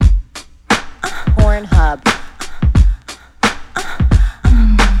Pornhub.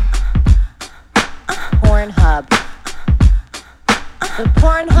 Pornhub. The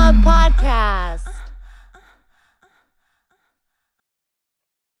Pornhub Podcast.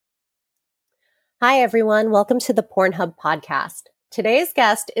 Hi, everyone. Welcome to the Pornhub Podcast. Today's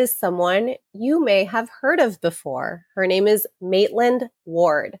guest is someone you may have heard of before. Her name is Maitland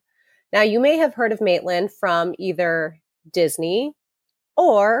Ward. Now, you may have heard of Maitland from either Disney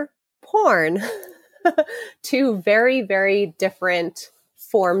or porn. Two very, very different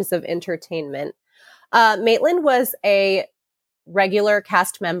forms of entertainment. Maitland was a regular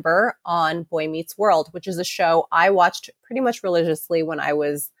cast member on Boy Meets World, which is a show I watched pretty much religiously when I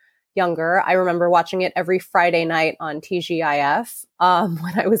was younger. I remember watching it every Friday night on TGIF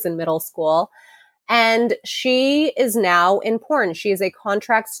when I was in middle school. And she is now in porn. She is a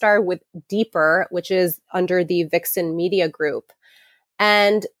contract star with Deeper, which is under the Vixen Media Group.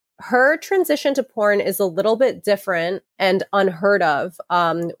 And her transition to porn is a little bit different and unheard of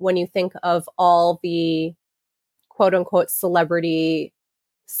when you think of all the quote unquote celebrity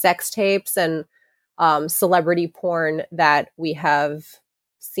sex tapes and celebrity porn that we have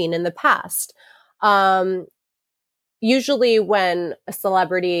seen in the past. Usually when a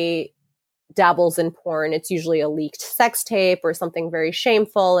celebrity dabbles in porn, it's usually a leaked sex tape or something very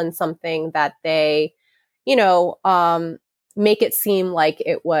shameful and something that they, make it seem like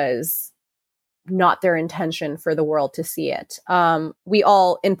it was not their intention for the world to see it. We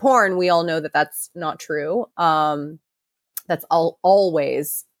all know that that's not true. That's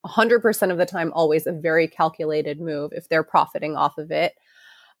always 100% of the time, always a very calculated move if they're profiting off of it.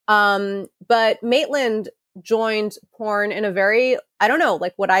 But Maitland joined porn in a very,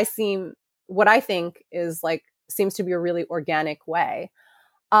 what I think is seems to be a really organic way.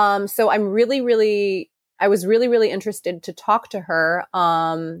 So I was really interested to talk to her.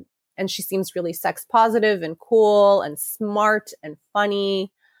 And she seems really sex positive and cool and smart and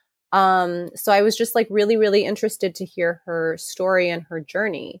funny. So I was just really interested to hear her story and her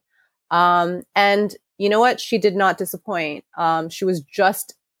journey. And you know what? She did not disappoint. She was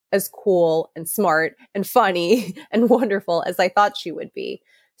just as cool and smart and funny and wonderful as I thought she would be.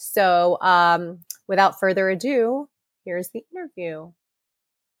 So without further ado, here's the interview.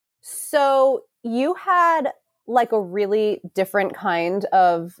 So you had a really different kind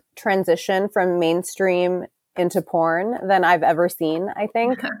of transition from mainstream into porn than I've ever seen, I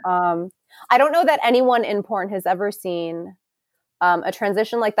think. I don't know that anyone in porn has ever seen a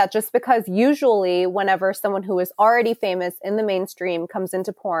transition like that, just because usually whenever someone who is already famous in the mainstream comes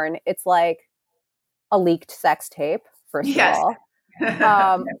into porn, it's like a leaked sex tape, first of all.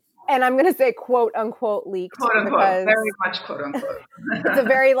 And I'm going to say quote unquote leaked. Quote unquote, very much quote unquote. It's a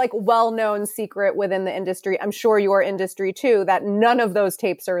very well-known secret within the industry. I'm sure your industry too, that none of those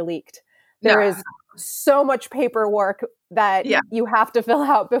tapes are leaked. There is so much paperwork that you have to fill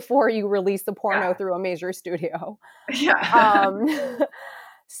out before you release a porno through a major studio.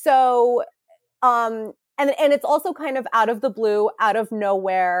 So, and it's also kind of out of the blue, out of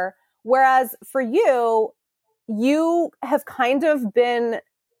nowhere. Whereas for you, you have kind of been,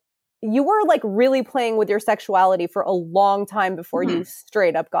 you were really playing with your sexuality for a long time before you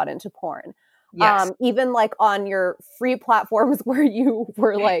straight up got into porn. Yes. Even on your free platforms where you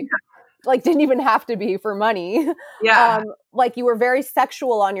were didn't even have to be for money. Yeah. You were very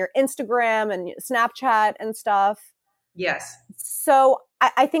sexual on your Instagram and Snapchat and stuff. Yes. So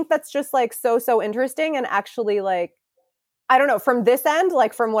I think that's just so interesting. And actually I don't know, from this end,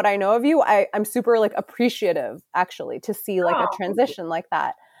 from what I know of you, I'm super appreciative actually to see a transition like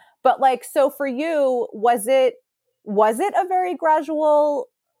that. But so for you, was it a very gradual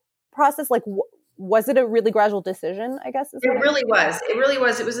process? Was it a really gradual decision, I guess? It really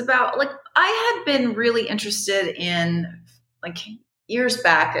was. It was about I had been really interested in years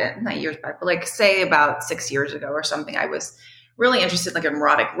back, not years back, but say about 6 years ago or something. I was really interested in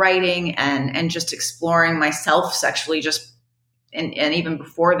erotic writing and just exploring myself sexually, just and even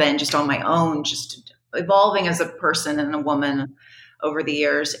before then, just on my own, just evolving as a person and a woman over the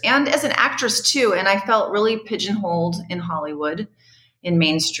years, and as an actress too. And I felt really pigeonholed in Hollywood, in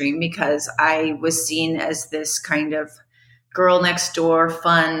mainstream, because I was seen as this kind of girl next door,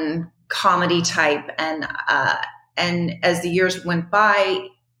 fun comedy type. And as the years went by,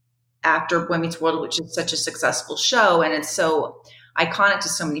 after Boy Meets World, which is such a successful show, and it's so iconic to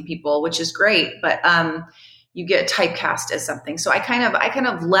so many people, which is great, but you get typecast as something. So I kind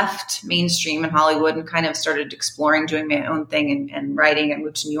of left mainstream in Hollywood and kind of started exploring, doing my own thing and writing. I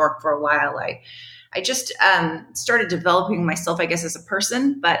moved to New York for a while. I just started developing myself, I guess, as a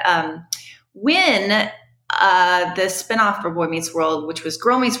person. But when the spinoff for Boy Meets World, which was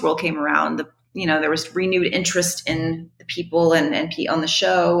Girl Meets World, came around, there was renewed interest in the people and on the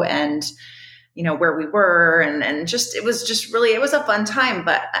show and, where we were and just, it was a fun time.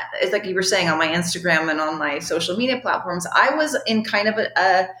 But it's like you were saying, on my Instagram and on my social media platforms, I was in kind of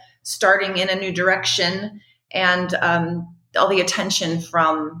a starting in a new direction, and all the attention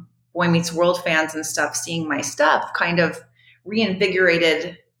from Boy Meets World fans and stuff, seeing my stuff kind of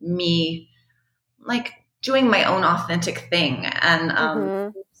reinvigorated me, like doing my own authentic thing.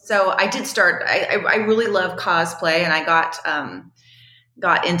 And so I did start, I really love cosplay, and I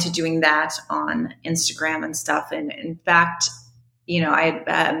got into doing that on Instagram and stuff. And in fact, I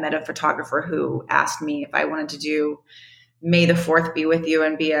had met a photographer who asked me if I wanted to do May the 4th be with you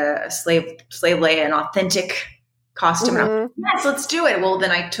and be a slave Leia, an authentic costume. And I was like, yes, let's do it. Well,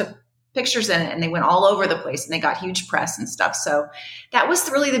 then I took pictures in it and they went all over the place and they got huge press and stuff. So that was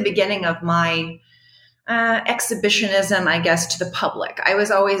really the beginning of my exhibitionism, I guess, to the public. I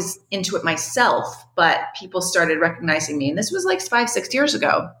was always into it myself, but people started recognizing me. And this was like 5-6 years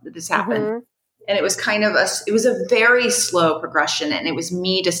ago that this happened. And it was kind of it was a very slow progression. And it was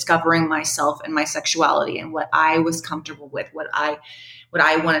me discovering myself and my sexuality and what I was comfortable with, what I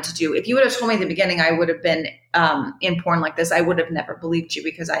wanted to do. If you would have told me at the beginning I would have been in porn like this, I would have never believed you,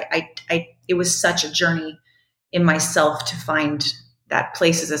 because it was such a journey in myself to find that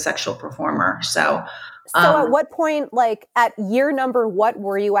place as a sexual performer. So at what point, like at year number, what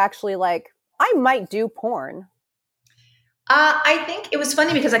were you actually like, I might do porn? I think it was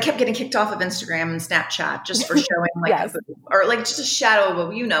funny because I kept getting kicked off of Instagram and Snapchat just for showing like, or like just a shadow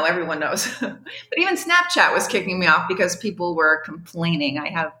of everyone knows. But even Snapchat was kicking me off because people were complaining. I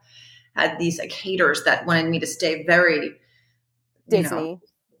have had these like haters that wanted me to stay very Disney.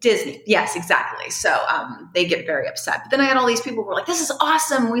 Yes, exactly. So they get very upset. But then I had all these people who were like, this is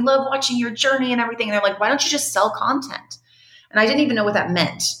awesome. We love watching your journey and everything. And they're like, why don't you just sell content? And I didn't even know what that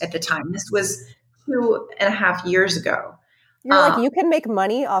meant at the time. This was 2.5 years ago. You're like, you can make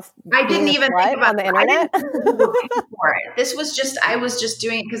money off. I didn't even think about on the internet. For it. This was just, I was just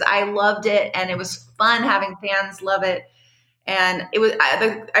doing it because I loved it and it was fun having fans love it. And it was,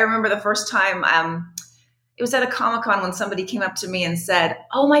 I remember the first time, it was at a Comic-Con when somebody came up to me and said,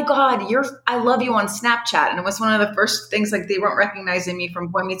 oh my God, I love you on Snapchat. And it was one of the first things, like they weren't recognizing me from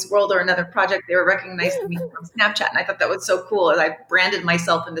Boy Meets World or another project. They were recognizing me from Snapchat. And I thought that was so cool. And I branded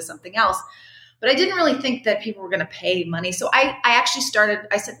myself into something else. But I didn't really think that people were going to pay money. So I actually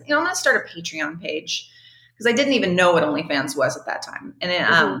I said, I'm going to start a Patreon page, because I didn't even know what OnlyFans was at that time.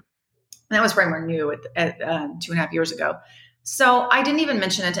 And that was probably more new at 2.5 years ago. So I didn't even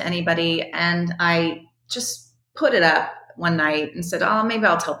mention it to anybody. And I just put it up one night and said, oh, maybe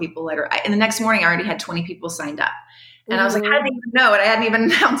I'll tell people later. And the next morning I already had 20 people signed up. And I was like, I didn't even know it. I hadn't even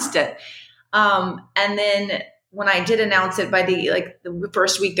announced it. And then when I did announce it, by the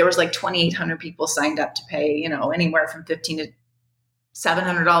first week, there was like 2,800 people signed up to pay, anywhere from $15 to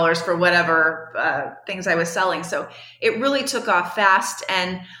 $700 for whatever things I was selling. So it really took off fast.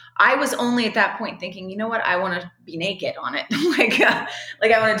 And I was only at that point thinking, you know what, I want to be naked on it.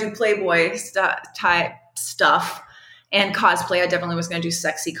 like I want to do Playboy type stuff. And cosplay, I definitely was going to do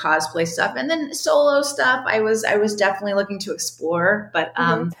sexy cosplay stuff, and then solo stuff. I was definitely looking to explore, but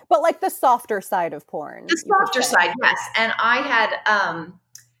like the softer side of porn, the softer side, yes. And I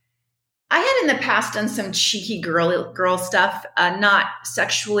had in the past done some cheeky girl stuff, not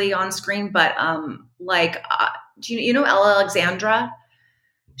sexually on screen, but do you know Ella Alexandra?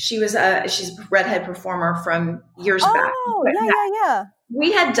 She's a redhead performer from years back. Oh, yeah.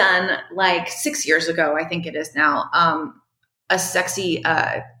 We had done like 6 years ago, I think it is now, a sexy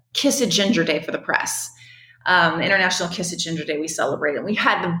Kiss a Ginger Day for the press. International Kiss a Ginger Day. We celebrated. We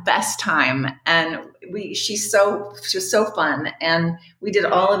had the best time, and she was so fun, and we did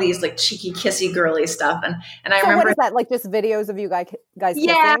all of these like cheeky kissy girly stuff. And I remember, what is that, like just videos of you guys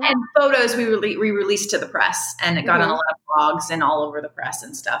yeah, kissing? and photos we released to the press, and it got on a lot of blogs and all over the press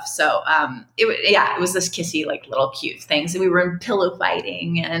and stuff. So it was this kissy like little cute things, and we were in pillow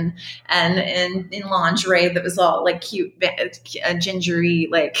fighting and in lingerie that was all like cute gingery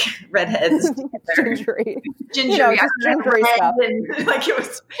like redheads gingery gingery stuff. And, like it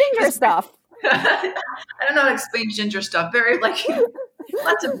was ginger stuff. I don't know how to explain ginger stuff. Very like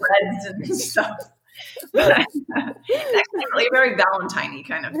lots of breads and stuff. But actually really very Valentine-y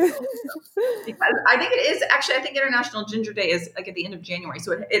kind of feel. Because I think it is actually, I think International Ginger Day is like at the end of January.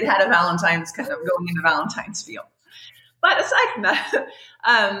 So it had a Valentine's kind of going into Valentine's feel. But aside from that,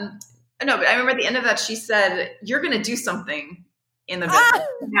 no, but I remember at the end of that, she said, you're going to do something in the business.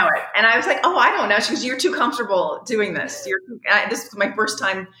 Know it. And I was like, oh, I don't know. She goes, you're too comfortable doing this. This was my first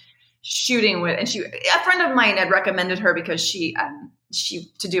time shooting with, and a friend of mine had recommended her because she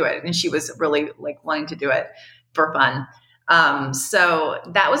to do it. And she was really like wanting to do it for fun. So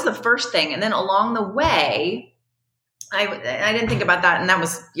that was the first thing. And then along the way, I didn't think about that. And that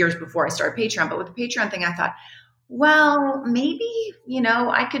was years before I started Patreon. But with the Patreon thing, I thought, well, maybe,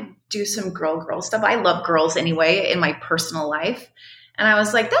 I could do some girl stuff. I love girls anyway in my personal life. And I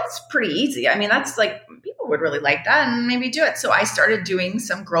was like, that's pretty easy. I mean, that's like, people would really like that and maybe do it. So I started doing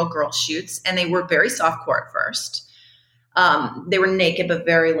some girl shoots, and they were very softcore at first. They were naked, but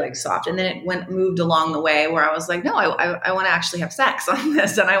very like soft. And then it moved along the way where I was like, no, I want to actually have sex on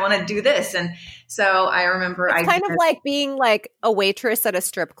this, and I want to do this. And so I remember it's kind of like being like a waitress at a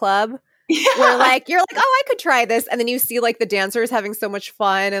strip club. Yeah. Where like, you're like, oh, I could try this. And then you see like the dancers having so much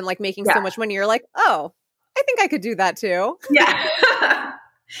fun and like making so much money. You're like, oh, I think I could do that too. Yeah.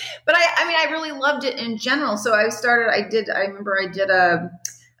 But I really loved it in general. So I remember I did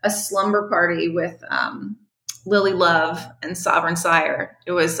a slumber party with, Lily Love and Sovereign Sire.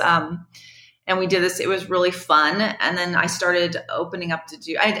 It was, and we did this. It was really fun. And then I started opening up to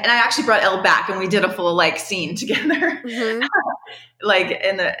do, and I actually brought Elle back, and we did a full like scene together. Mm-hmm.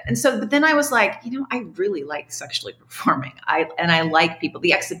 But then I was like, I really like sexually performing. I like people,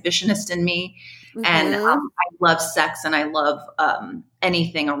 the exhibitionist in me. Mm-hmm. And I love sex, and I love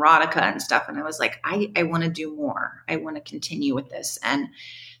anything erotica and stuff. And I was like, I want to do more. I want to continue with this. And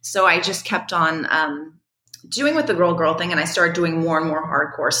so I just kept on doing with the girl thing, and I started doing more and more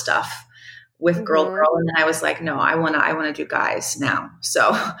hardcore stuff with mm-hmm. girl. And then I was like, no, I want to do guys now.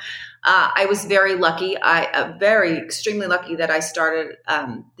 So I was very lucky. Extremely lucky that I started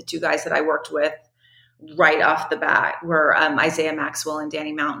the two guys that I worked with right off the bat were Isaiah Maxwell and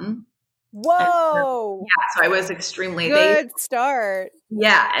Danny Mountain. Whoa. So I was extremely good start.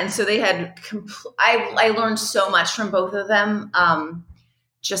 Yeah. And so they had, I learned so much from both of them,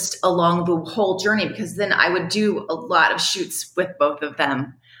 just along the whole journey, because then I would do a lot of shoots with both of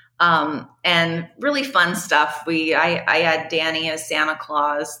them. And really fun stuff. I had Danny as Santa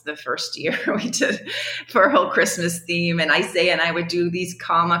Claus the first year we did for a whole Christmas theme, and Isaiah and I would do these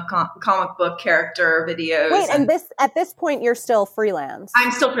comic book character videos. Wait, and at this point you're still freelance?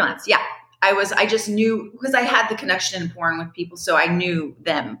 I'm still freelance. Yeah. I just knew, because I had the connection in porn with people, so I knew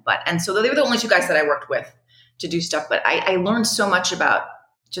them. And so they were the only two guys that I worked with to do stuff. But I learned so much about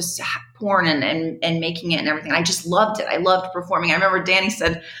just porn and making it and everything. I just loved it. I loved performing. I remember Danny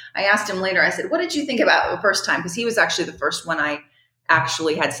said, I asked him later, I said, what did you think about the first time? Because he was actually the first one I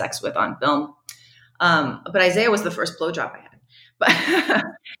actually had sex with on film. But Isaiah was the first blowjob I had.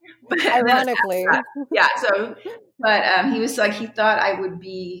 But ironically. Yeah. So, but he was like, he thought I would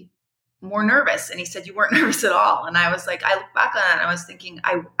be more nervous. And he said, you weren't nervous at all. And I was like, I look back on it and I was thinking,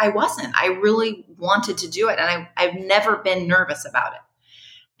 I wasn't. I really wanted to do it. And I've never been nervous about it.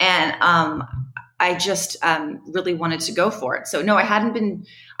 And I just really wanted to go for it. So no,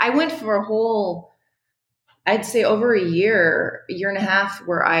 I went for a whole, I'd say over a year and a half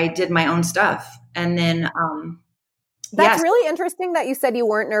where I did my own stuff. And then that's really interesting that you said you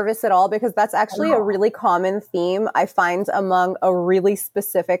weren't nervous at all, because that's actually a really common theme I find among a really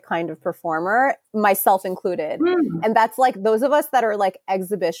specific kind of performer, myself included. And that's like those of us that are like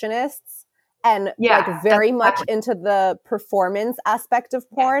exhibitionists and like very much into the performance aspect of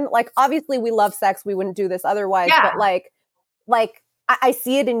porn. Like obviously we love sex. We wouldn't do this otherwise, but like I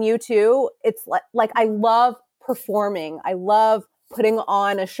see it in you too. It's like I love performing. I love putting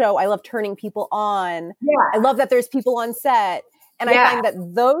on a show. I love turning people on. Yeah. I love that there's people on set. And I find that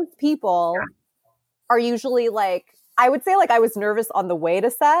those people are usually like, I would say like I was nervous on the way to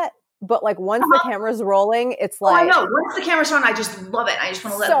set, but like once the camera's rolling, it's like, I know. Once the camera's on, I just love it. I just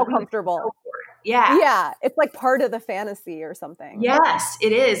want to let it so comfortable. Yeah. Yeah. It's like part of the fantasy or something. Yes,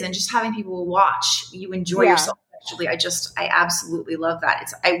 it is. And just having people watch you enjoy yourself. Actually, I absolutely love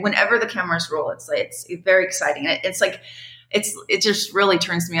that. Whenever the cameras roll, it's very exciting. It's like, it just really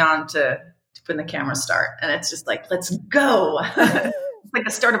turns me on to when the cameras start, and it's just like, let's go. It's like the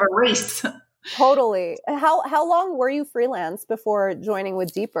start of a race. Totally. How long were you freelance before joining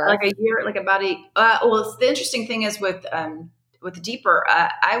with Deeper? Like a year, like about well, the interesting thing is with Deeper,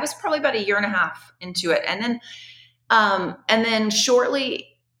 I was probably about a year and a half into it. And then shortly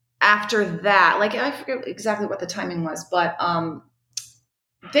after that, like I forget exactly what the timing was, but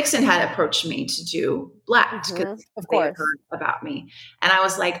Vixen had approached me to do Black because they had heard about me. And I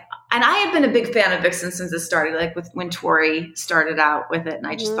was like, and I had been a big fan of Vixen since it started, like when Tori started out with it. And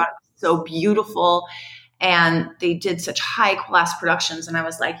I just thought it was so beautiful. And they did such high class productions. And I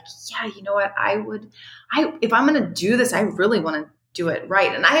was like, yeah, you know what? If I'm going to do this, I really want to do it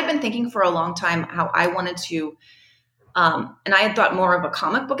right. And I had been thinking for a long time how I wanted to And I had thought more of a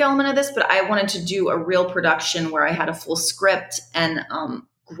comic book element of this, but I wanted to do a real production where I had a full script and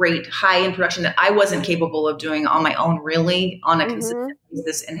great high-end production that I wasn't capable of doing on my own, really, on a consistent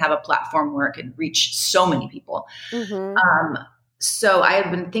basis, and have a platform where it could reach so many people. So I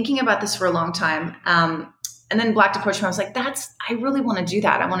had been thinking about this for a long time. And then Black approached me. I was like, I really want to do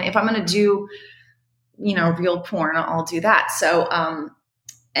that. If I'm going to do, real porn, I'll do that. So,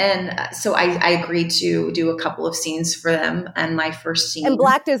 so I agreed to do a couple of scenes for them. And my first scene. And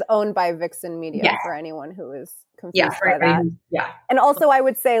Blacked is owned by Vixen Media, for anyone who is confused by that. Yeah. And also I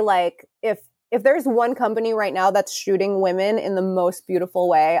would say, like, if there's one company right now that's shooting women in the most beautiful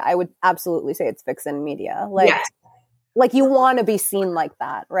way, I would absolutely say it's Vixen Media. Like you want to be seen like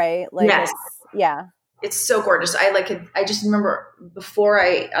that, right? Like, it's so gorgeous. I just remember before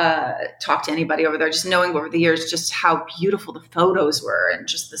I talked to anybody over there, just knowing over the years just how beautiful the photos were and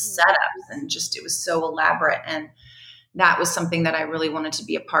just the setups, and just it was so elaborate. And that was something that I really wanted to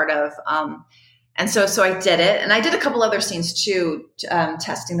be a part of. And so I did it, and I did a couple other scenes too,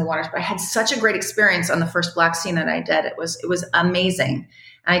 testing the waters. But I had such a great experience on the first Black scene that I did. It was amazing.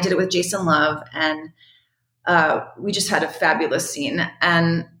 And I did it with Jason Love, and we just had a fabulous scene.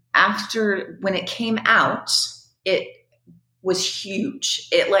 And when it came out, it was huge.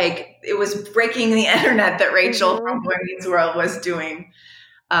 It was breaking the internet that Rachel from Boy Meets World was doing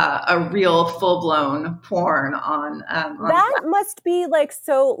a real full-blown porn on that must be like,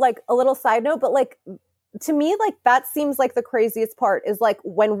 so like a little side note, but like to me, like that seems like the craziest part is like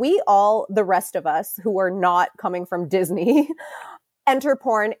when the rest of us who are not coming from Disney enter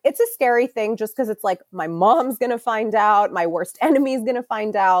porn, it's a scary thing just because it's like, my mom's going to find out, my worst enemy is going to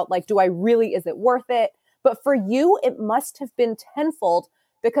find out. Like, is it worth it? But for you, it must have been tenfold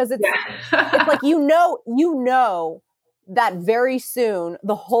because it's like, you know that very soon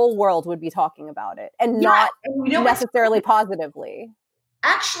the whole world would be talking about it and not necessarily positively.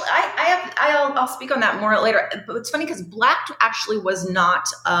 Actually, I'll speak on that more later. But it's funny because Black actually was not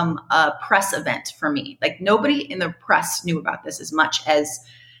a press event for me. Like nobody in the press knew about this as much as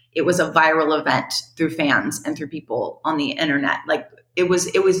it was a viral event through fans and through people on the internet. Like it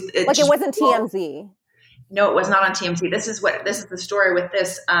wasn't TMZ. No, it was not on TMZ. This is the story with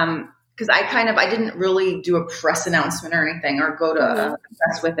this. Because I didn't really do a press announcement or anything or go to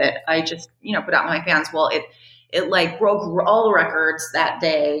press with it. I just, put out my fans. Well, it like broke all the records that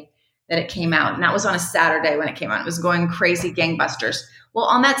day that it came out. And that was on a Saturday when it came out. It was going crazy gangbusters. Well,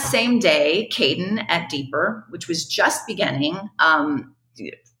 on that same day, Caden at Deeper, which was just beginning, I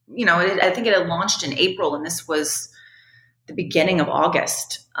think it had launched in April, and this was the beginning of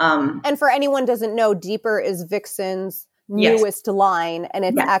August. And for anyone who doesn't know, Deeper is Vixen's newest line, and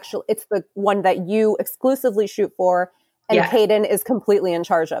it's the one that you exclusively shoot for, and Caden is completely in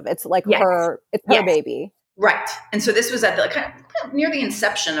charge of. It's like her baby. Right. And so this was at the kind of near the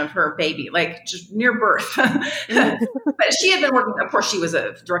inception of her baby, like just near birth. But she had been working, of course, she was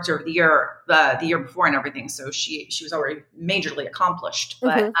a director of the year before and everything. So she was already majorly accomplished,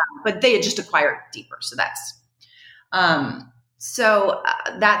 but they had just acquired Deeper. So that's,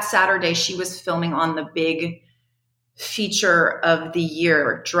 that Saturday she was filming on the big feature of the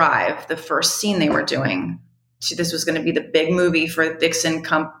year drive, the first scene they were doing. This was going to be the big movie for Vixen,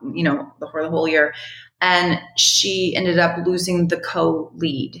 for the whole year. And she ended up losing the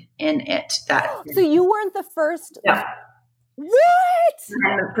co-lead in it. So you weren't the first? No. What?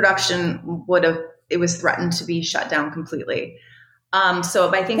 And the production it was threatened to be shut down completely.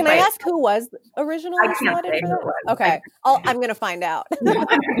 So I think. Can I ask who was originally slotted for that? Okay, I'm going to find out. But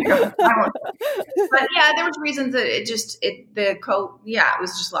yeah, there was reasons that it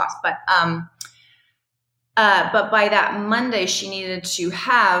was just lost. But by that Monday, she needed to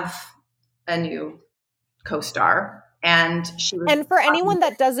have a new co-star, and she was. And for anyone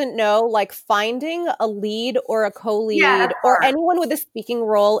that doesn't know, like finding a lead or a co-lead or anyone with a speaking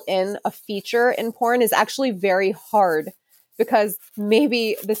role in a feature in porn is actually very hard, because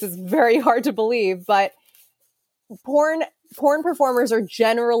maybe this is very hard to believe, but porn performers are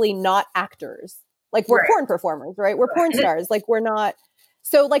generally not actors. Like we're porn performers, right? We're porn stars. Like we're not.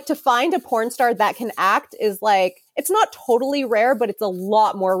 So like to find a porn star that can act is like, it's not totally rare, but it's a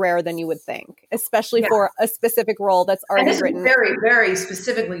lot more rare than you would think, especially for a specific role that's already written. Very, very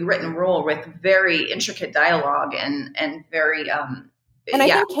specifically written role with very intricate dialogue and very, and I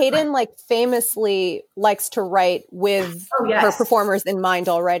think Caden like famously likes to write with her performers in mind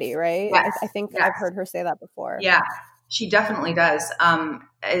already, right? Yes. I think I've heard her say that before. Yeah, she definitely does.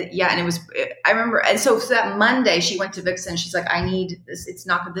 And it was, I remember, and so that Monday she went to Vixen. She's like, I need this.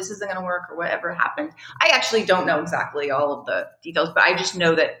 This isn't going to work, or whatever happened. I actually don't know exactly all of the details, but I just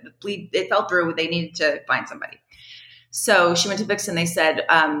know that it fell through. They needed to find somebody. So she went to Vixen. They said,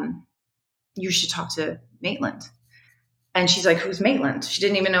 you should talk to Maitland. And she's like, who's Maitland? She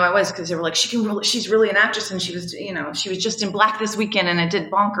didn't even know I was, because they were like, she's really an actress. And she was, she was just in Black this weekend and it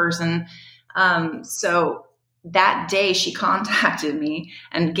did bonkers. And so that day she contacted me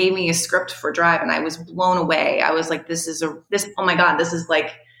and gave me a script for Drive. And I was blown away. I was like, oh my God, this is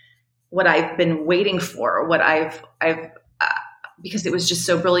like what I've been waiting for, what I've because it was just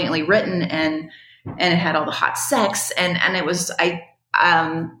so brilliantly written, and it had all the hot sex. And it was,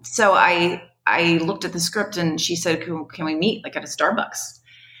 so I looked at the script and she said, can we meet like at a Starbucks?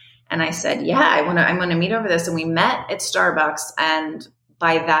 And I said, yeah, I'm going to meet over this. And we met at Starbucks. And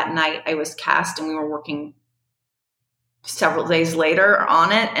by that night I was cast, and we were working several days later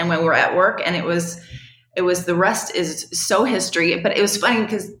on it. And when we were at work, and it was, the rest is so history. But it was funny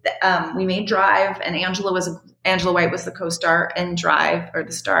because we made Drive, and Angela White was the co-star in Drive, or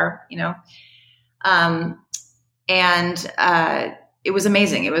the star, it was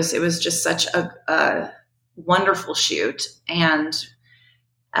amazing. It was just such a wonderful shoot. And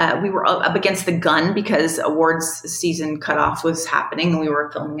we were up against the gun because awards season cutoff was happening, and we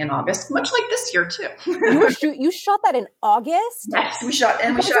were filming in August, much like this year too. You shot that in August? Yes, we shot.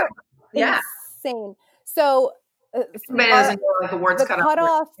 Yeah. Insane. So but it doesn't go like awards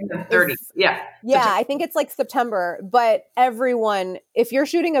cutoff in the 30s. Yeah. I think it's like September. But everyone, if you're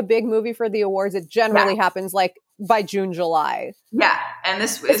shooting a big movie for the awards, it generally happens like by June, July. Yeah. And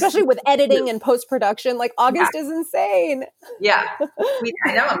this was, especially with editing and post-production, like August is insane. Yeah.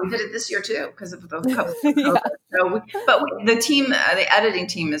 I know. And we did it this year too, because of the So the team, the editing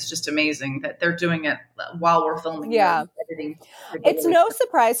team is just amazing that they're doing it while we're filming. Yeah. Editing. It's no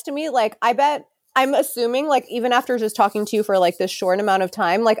surprise to me. Like, I'm assuming, like, even after just talking to you for like this short amount of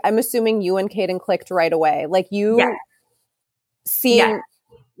time, like, I'm assuming you and Caden clicked right away. Like, you seem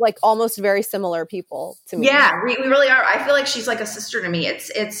like almost very similar people to me. Yeah, we really are. I feel like she's like a sister to me.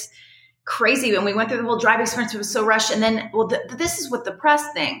 It's crazy. When we went through the whole Drive experience, it was so rushed. And then, this is what the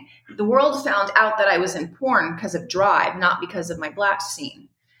press thing. The world found out that I was in porn because of Drive, not because of my Black scene.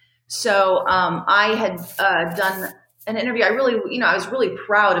 So I had done an interview. I was really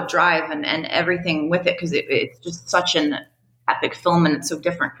proud of Drive and everything with it, because it's just such an epic film, and it's so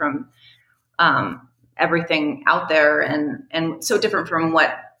different from everything out there, and so different from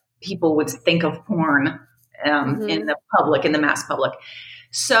what people would think of porn in the mass public.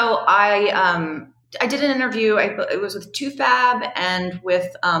 So I did an interview. It was with 2Fab and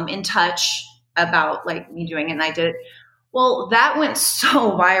with In Touch about like me doing it, and I did it. Well, that went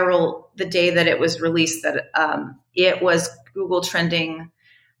so viral the day that it was released that it was Google trending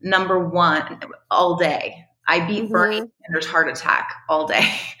 #1 all day. I beat Bernie Sanders' heart attack all day.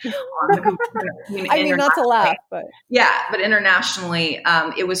 I mean, not to laugh, but but internationally,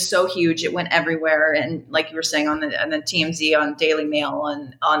 it was so huge. It went everywhere, and like you were saying, on the TMZ, on Daily Mail,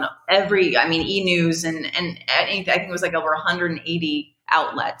 on every, E! News, and anything. I think it was like over 180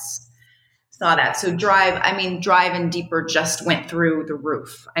 outlets saw that. So Drive and Deeper just went through the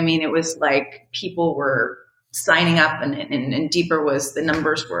roof. It was like people were signing up, and Deeper the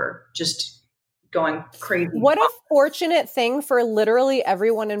numbers were just going crazy. What a fortunate thing for literally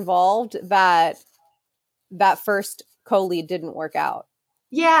everyone involved that first co-lead didn't work out.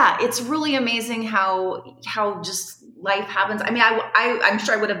 Yeah, it's really amazing how just life happens. I'm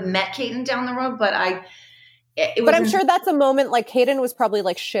sure I would have met Caden down the road, but but I'm sure that's a moment like Caden was probably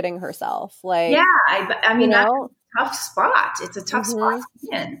like shitting herself. Like, yeah, that's a tough spot. It's a tough spot to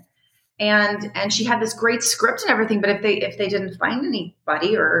be in. And she had this great script and everything, but if they didn't find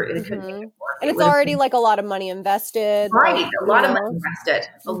anybody, or they couldn't make it work, and it's already like a lot of money invested, right? Like, a lot of money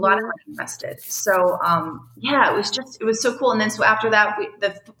invested. So it was so cool. And then so after that,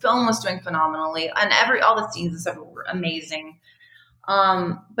 the film was doing phenomenally, and all the scenes and stuff were amazing.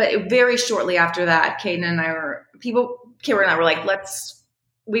 But very shortly after that, Karen and I were like,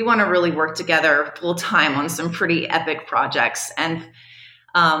 we want to really work together full time on some pretty epic projects, and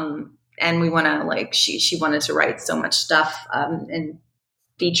we want to she wanted to write so much stuff and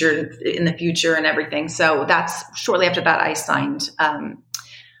featured in the future and everything. So that's shortly after that I signed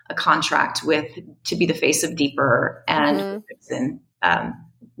a contract to be the face of Deeper and Vixen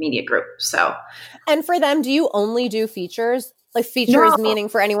Media Group. So, and for them, do you only do features? Like features, meaning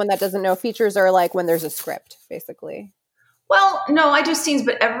for anyone that doesn't know, features are like when there's a script, basically. Well, no, I do scenes,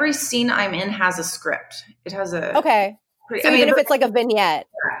 but every scene I'm in has a script. It has a So even if it's like a vignette,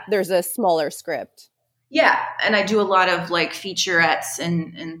 there's a smaller script. Yeah, and I do a lot of like featurettes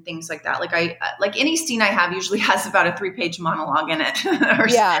and things like that. Like any scene I have usually has about a 3-page monologue in it.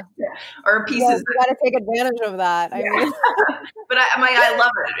 or pieces. You got to take advantage of that. I mean, but I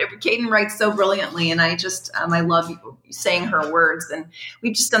love it. Caden writes so brilliantly, and I love saying her words. And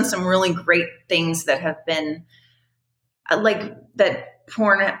we've just done some really great things that have been like that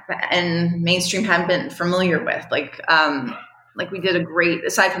porn and mainstream haven't been familiar with. Like we did a great,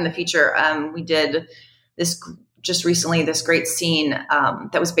 aside from the feature, we did this just recently, this great scene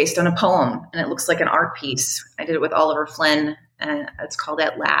that was based on a poem, and it looks like an art piece. I did it with Oliver Flynn, and it's called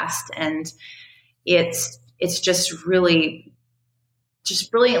At Last. And it's just really, just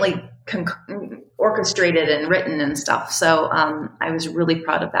brilliantly orchestrated and written and stuff. So I was really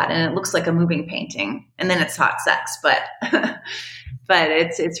proud of that. And it looks like a moving painting, and then it's hot sex, but but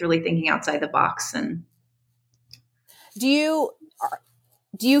it's really thinking outside the box. And do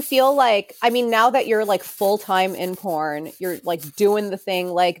you feel like, I mean, now that you're like full-time in porn, you're like doing the thing,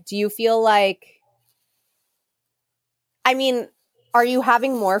 like, do you feel like, I mean, are you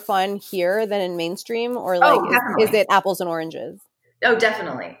having more fun here than in mainstream, or like, is it apples and oranges? Oh,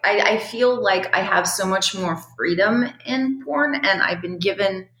 definitely. I feel like I have so much more freedom in porn, and I've been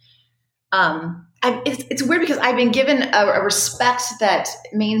given, it's weird because I've been given a respect that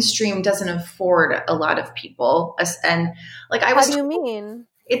mainstream doesn't afford a lot of people. And like, how do you mean?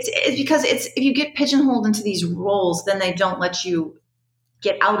 It's because if you get pigeonholed into these roles, then they don't let you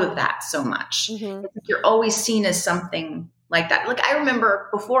get out of that so much. Mm-hmm. You're always seen as something like that. Like, I remember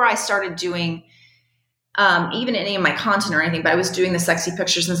before I started doing even any of my content or anything, but I was doing the sexy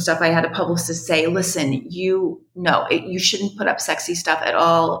pictures and stuff, I had a publicist say, listen, you shouldn't put up sexy stuff at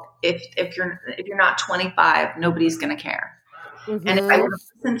all. If you're not 25, nobody's going to care. Mm-hmm. And if I would have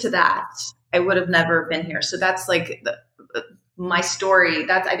listened to that, I would have never been here. So that's like my story.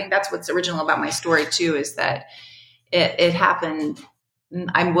 I think that's what's original about my story too, is that it happened.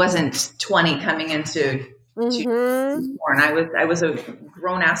 I wasn't 20 coming into porn. I was a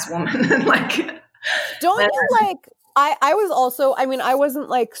grown ass woman. Like, don't you like, I was also, I mean, I wasn't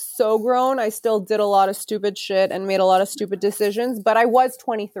like so grown. I still did a lot of stupid shit and made a lot of stupid decisions, but I was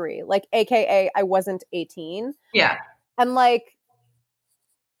 23, like, AKA I wasn't 18. Yeah. And like,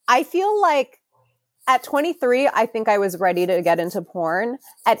 I feel like at 23, I think I was ready to get into porn.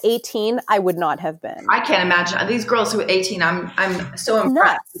 At 18, I would not have been. I can't imagine these girls who are 18. I'm so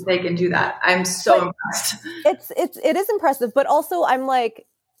impressed that they can do that. I'm so impressed. It is impressive, but also I'm like,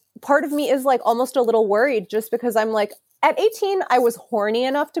 part of me is like almost a little worried, just because I'm like, at 18, I was horny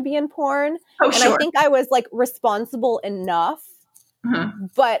enough to be in porn. And I think I was like responsible enough,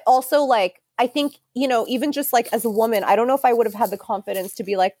 but also like, I think, even just like as a woman, I don't know if I would have had the confidence to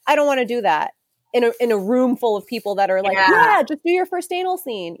be like, I don't want to do that in a room full of people that are like, yeah, just do your first anal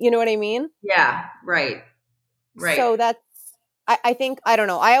scene. You know what I mean? Yeah. Right. So that's, I think, I don't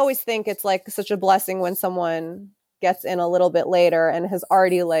know. I always think it's like such a blessing when someone gets in a little bit later and has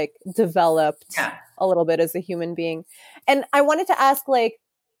already like developed a little bit as a human being. And I wanted to ask, like,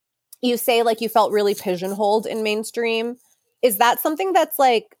 you say like you felt really pigeonholed in mainstream. Is that something that's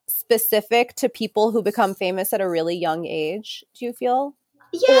like specific to people who become famous at a really young age, do you feel?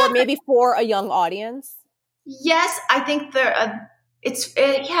 Yeah. Or maybe for a young audience? Yes, I think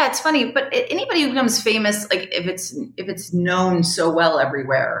it's funny, but anybody who becomes famous, like if it's known so well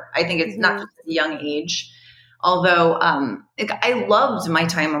everywhere, I think it's not just at a young age. Although I loved my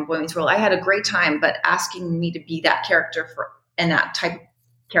time on Boy Meets World. I had a great time, but asking me to be that character and that type of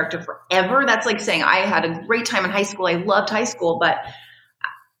character forever, that's like saying I had a great time in high school. I loved high school, but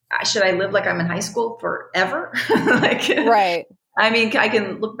should I live like I'm in high school forever? Like, right. I mean, I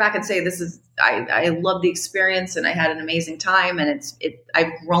can look back and say I love the experience and I had an amazing time, and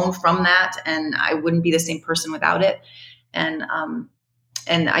I've grown from that, and I wouldn't be the same person without it. And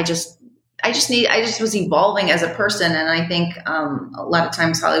I just was evolving as a person. And I think a lot of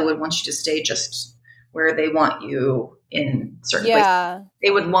times Hollywood wants you to stay just where they want you in certain places.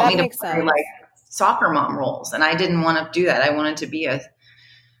 They would want me to play like soccer mom roles, and I didn't want to do that. I wanted to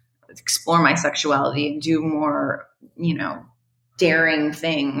explore my sexuality and do more, daring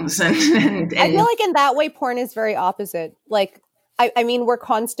things. And I feel like in that way, porn is very opposite. Like, I mean, we're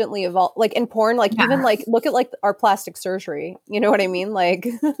constantly evolving. Like in porn, like even like look at like our plastic surgery. You know what I mean? Like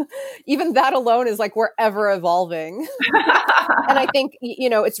even that alone is like we're ever evolving. And I think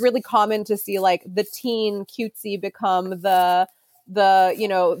it's really common to see like the teen cutesy become the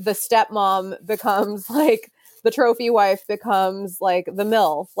stepmom becomes like the trophy wife becomes like the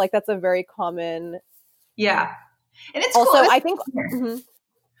MILF. Like that's a very common. Yeah. And it's also, cool. I think.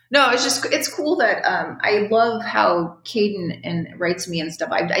 No, it's cool that I love how Caden writes me and stuff.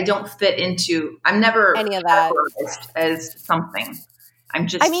 I don't fit into, I'm never any of that as something. I'm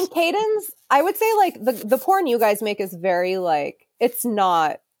just. I mean, Caden's, I would say like the porn you guys make is very like, it's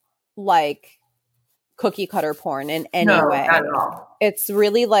not like cookie cutter porn in any way. Not at all. It's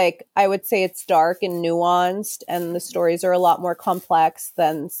really like, I would say it's dark and nuanced, and the stories are a lot more complex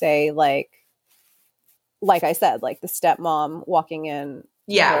than, say, like I said, like the stepmom walking in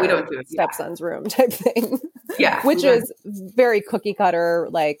we don't do it. Stepson's room type thing. Yeah. Which is very cookie cutter,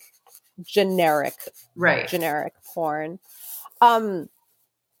 like generic porn. I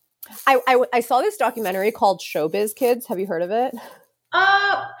saw this documentary called Showbiz Kids. Have you heard of it?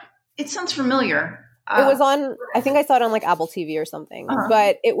 It sounds familiar. It was on, I think I saw it on like Apple TV or something,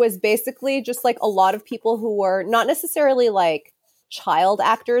 but it was basically just like a lot of people who were not necessarily like child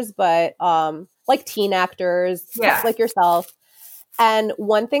actors, but like teen actors, like yourself. And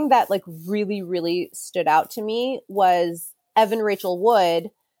one thing that like really, really stood out to me was Evan Rachel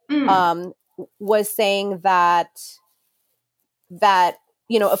Wood was saying that,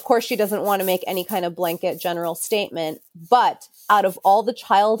 you know, of course she doesn't want to make any kind of blanket general statement, but out of all the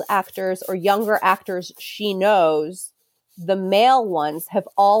child actors or younger actors she knows, the male ones have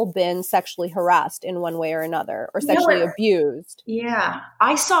all been sexually harassed in one way or another, or sexually abused. Yeah.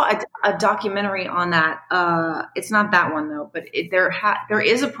 I saw a documentary on that. It's not that one though, but there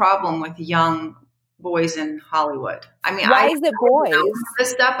is a problem with young boys in Hollywood. I mean, why is it boys?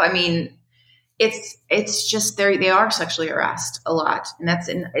 This stuff. I mean, it's just they are sexually harassed a lot,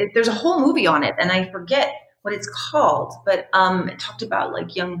 and there's a whole movie on it, and I forget what it's called, but it talked about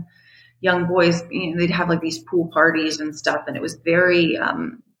like young boys, you know, they'd have like these pool parties and stuff, and it was very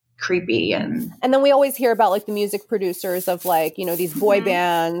creepy. And then we always hear about like the music producers of like, you know, these boy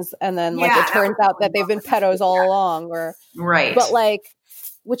bands, and then like it turns out that they've been pedos all along, or but like,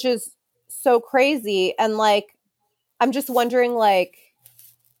 which is so crazy. And like, I'm just wondering, like,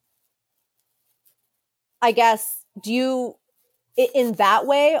 I guess, do you, in that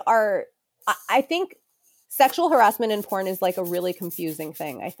way, I think sexual harassment in porn is like a really confusing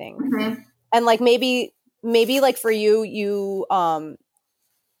thing, I think. And like, maybe like for you, I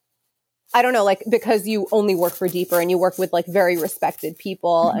don't know, like, because you only work for Deeper and you work with like very respected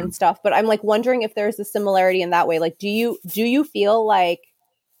people and stuff, but I'm like wondering if there's a similarity in that way. Like, do you feel like,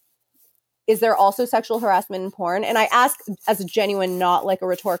 is there also sexual harassment in porn? And I ask as a genuine, not like a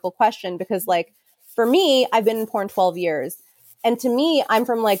rhetorical question, because like, for me, I've been in porn 12 years. And to me, I'm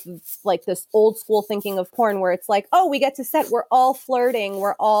from like this old school thinking of porn where it's like, oh, we get to set, we're all flirting,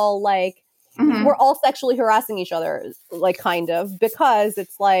 we're all like, we're all sexually harassing each other, like kind of, because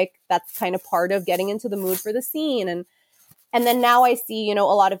it's like, that's kind of part of getting into the mood for the scene. And then now I see, you know,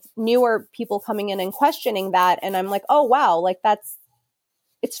 a lot of newer people coming in and questioning that. And I'm like, oh, wow, like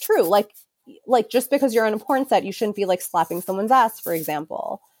it's true. Like just because you're on a porn set, you shouldn't be like slapping someone's ass, for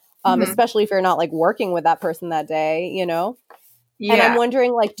example. Especially if you're not like working with that person that day, you know? Yeah. And I'm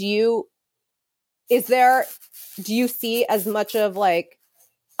wondering, like, do you see as much of like,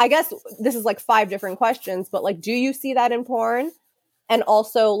 I guess this is like 5 different questions, but like, do you see that in porn? And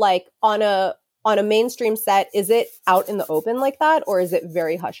also like on a mainstream set, is it out in the open like that? Or is it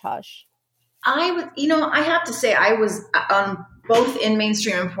very hush hush? I have to say I was both in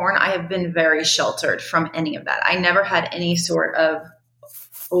mainstream and porn. I have been very sheltered from any of that. I never had any sort of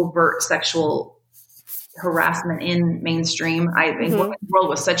overt sexual harassment in mainstream. I think the World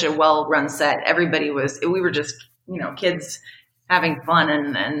was such a well-run set. We were just, you know, kids having fun.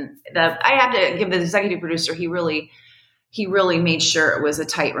 And I have to give the executive producer, he really made sure it was a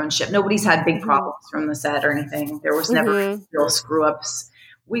tight run ship. Nobody's had big problems from the set or anything. There was never real screw ups.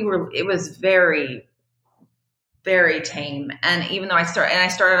 It was very, very tame. And even though I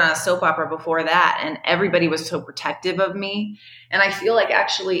started on a soap opera before that, and everybody was so protective of me. And I feel like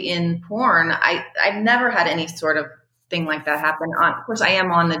actually in porn, I've never had any sort of thing like that happen. Of course, I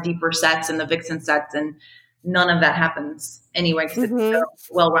am on the Deeper sets and the Vixen sets, and none of that happens anyway, because it's so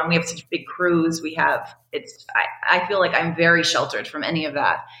well run. We have such big crews. I feel like I'm very sheltered from any of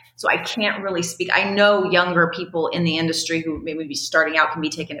that. So I can't really speak. I know younger people in the industry who maybe be starting out can be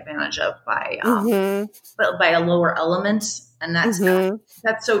taken advantage of by a lower element. And that's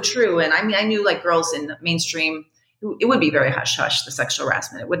so true. And I mean, I knew like girls in mainstream who it would be very hush hush, the sexual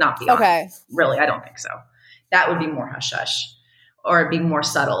harassment. It would not be really. I don't think so. That would be more hush hush, or it'd be more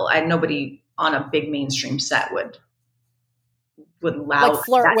subtle. Nobody on a big mainstream set would like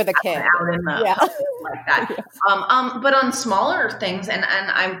flirt with a kid out in the like that. But on smaller things, and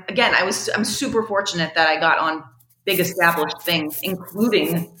I'm super fortunate that I got on big established things,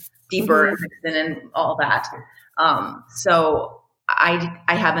 including Deeper and Vixen and all that. So I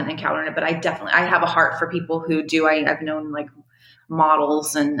haven't encountered it, but I have a heart for people who do. I've known like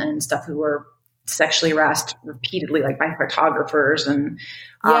models and stuff who were sexually harassed repeatedly, like by photographers. And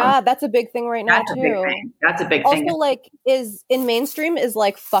that's a big thing right now that's too. A big thing. That's a big also, thing. like, is in mainstream, is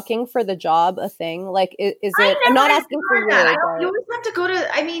like fucking for the job a thing? Like, is it? I'm not asking for you. That. You always have to go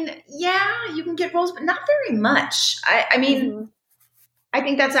to. I mean, yeah, you can get roles, but not very much. I mean, I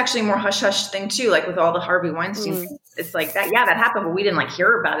think that's actually a more hush hush thing too. Like with all the Harvey Weinstein things, it's like that. Yeah, that happened, but we didn't like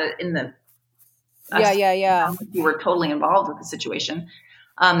hear about it in the. Yeah. We were totally involved with the situation.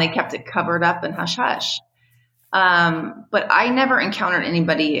 They kept it covered up and hush hush. But I never encountered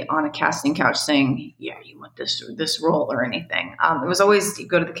anybody on a casting couch saying, yeah, you want this role or anything. It was always, you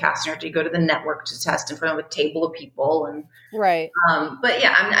go to the casting or you go to the network to test in front of a table of people. And right. But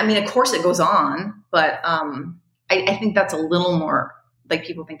yeah, I mean, of course it goes on, but I think that's a little more like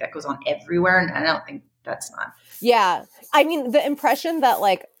people think that goes on everywhere. And I don't think that's not. Yeah. I mean, the impression that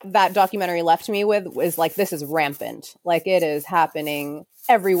like that documentary left me with was like, this is rampant. Like it is happening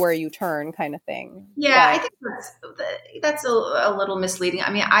everywhere you turn kind of thing. Yeah, but I think that's a little misleading.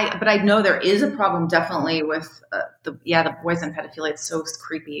 I mean, but I know there is a problem definitely with the boys and pedophilia. It's so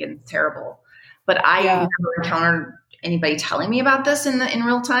creepy and terrible. But I never encountered anybody telling me about this in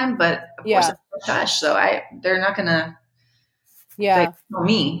real time. But of course, it's hush. So they're not gonna tell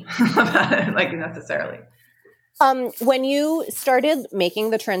me about it like necessarily. When you started making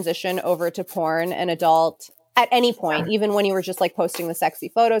the transition over to porn and adult, at any point, even when you were just like posting the sexy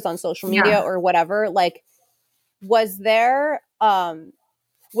photos on social media or whatever, like, was there a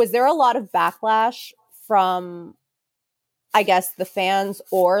lot of backlash from, I guess, the fans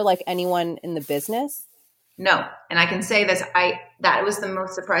or like anyone in the business? No. And I can say this, that was the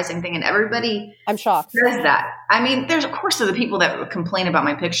most surprising thing. And everybody, I'm shocked, says that. I mean, there's of course the people that would complain about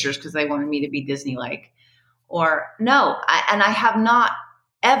my pictures because they wanted me to be Disney-like. Or no, I have not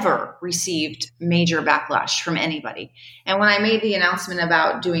ever received major backlash from anybody. And when I made the announcement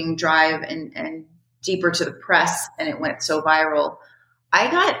about doing Drive and Deeper to the Press, and it went so viral,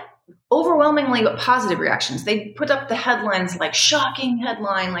 I got overwhelmingly positive reactions. They put up the headlines, like shocking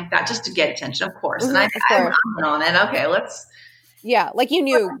headline like that, just to get attention, of course. And I went on it. Okay, let's. Yeah, like you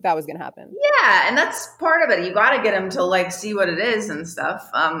knew that was going to happen. Yeah, and that's part of it. You got to get them to like see what it is and stuff.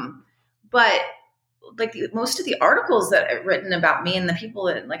 But like most of the articles that I've written about me and the people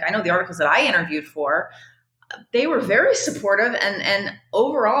that like, I know the articles that I interviewed for, they were very supportive and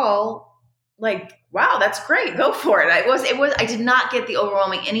overall like, wow, that's great. Go for it. I did not get the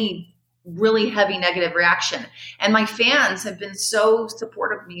overwhelming, any really heavy negative reaction. And my fans have been so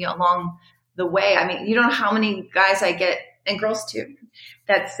supportive of me along the way. I mean, you don't know how many guys I get, and girls too,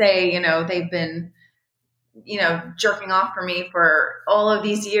 that say, they've been, jerking off for me for all of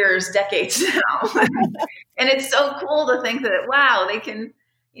these years, decades now. And it's so cool to think that, wow, they can,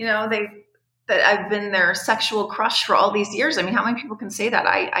 that I've been their sexual crush for all these years. I mean, how many people can say that?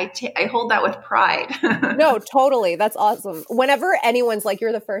 I hold that with pride. No, totally. That's awesome. Whenever anyone's like,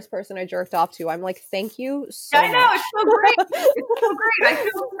 you're the first person I jerked off to, I'm like, thank you so much. I know, it's so great. It's so great. I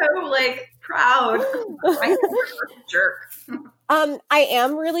feel so like proud. I'm a jerk. I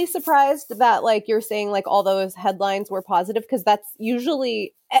am really surprised that like you're saying like all those headlines were positive, because that's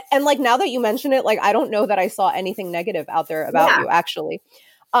usually, and like now that you mention it, like I don't know that I saw anything negative out there about you actually.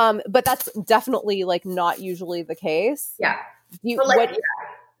 But that's definitely like not usually the case. Yeah.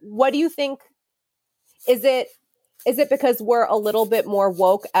 What do you think? Is it because we're a little bit more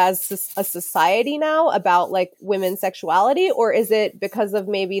woke as a society now about like women's sexuality, or is it because of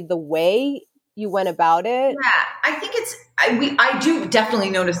maybe the way you went about it? Yeah, I think I do definitely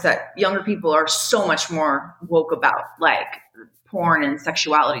notice that younger people are so much more woke about like porn and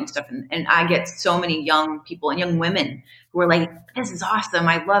sexuality and stuff. And I get so many young people and young women who are like, this is awesome.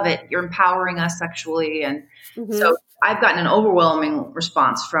 I love it. You're empowering us sexually. And so I've gotten an overwhelming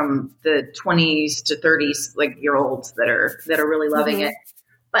response from the 20s to 30s, like year olds that are really loving it.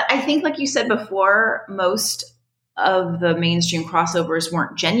 But I think, like you said before, most of the mainstream crossovers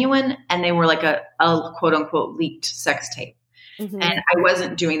weren't genuine, and they were like a quote unquote leaked sex tape. And I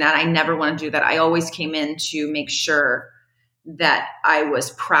wasn't doing that. I never want to do that. I always came in to make sure that I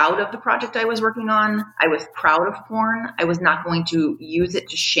was proud of the project I was working on. I was proud of porn. I was not going to use it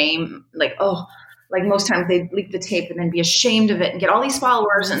to shame, like most times they leak the tape and then be ashamed of it and get all these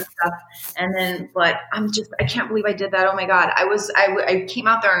followers and stuff. And then, but I can't believe I did that. Oh my God. I came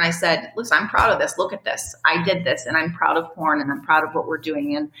out there and I said, listen, I'm proud of this. Look at this. I did this, and I'm proud of porn, and I'm proud of what we're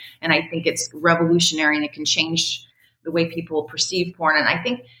doing. And I think it's revolutionary, and it can change the way people perceive porn. And I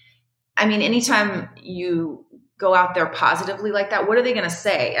think, anytime you go out there positively like that, what are they going to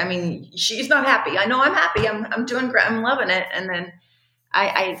say? I mean, she's not happy. I know I'm happy. I'm doing great. I'm loving it. And then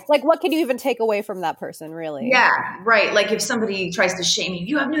I Like, what can you even take away from that person, really? yeah, right. Like if somebody tries to shame you,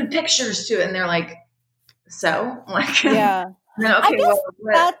 you have nude pictures too, and they're like, so like, Yeah. then, I okay, guess well,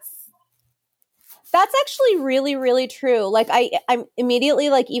 what? that's actually really, really true. Like I'm immediately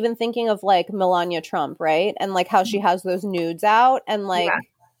like even thinking of like Melania Trump, right? And like how she has those nudes out and Yeah,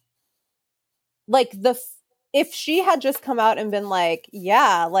 like if she had just come out and been like,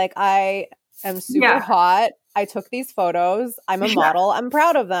 yeah, like I am super yeah, hot. I took these photos. I'm a yeah. model. I'm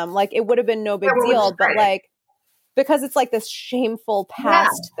proud of them. Like it would have been no big Everyone was deal, but excited. like because it's like this shameful Yeah,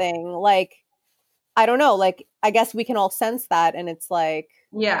 past thing, like I don't know, like I guess we can all sense that and it's like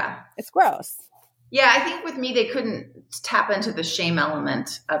yeah, it's gross. yeah. I think with me, they couldn't tap into the shame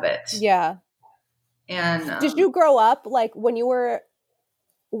element of it, Yeah. and Did you grow up like when you were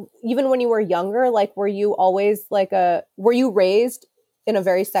even when you were younger, like were you always like were you raised in a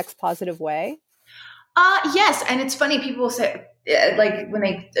very sex positive way? yes, and it's funny. People say like when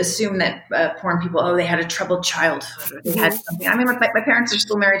they assume that porn people, oh, they had a troubled childhood or they had Hmm. something. I mean, my parents are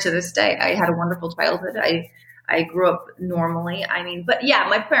still married to this day. I had a wonderful childhood. I grew up normally. I mean, but yeah,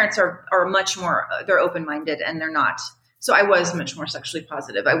 my parents are much more. They're open minded and they're not. So I was much more sexually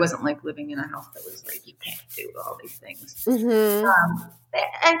positive. I wasn't like living in a house that was like you can't do all these things. Hmm.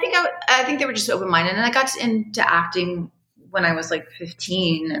 I think they were just open minded, and I got into acting when I was like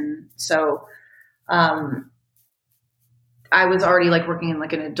 15, and so um, I was already like working in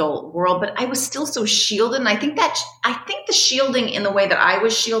like an adult world, but I was still so shielded. And I think the shielding in the way that I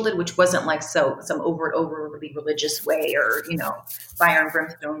was shielded, which wasn't like some overly religious way or, fire and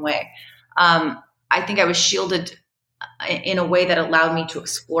brimstone way. I think I was shielded in a way that allowed me to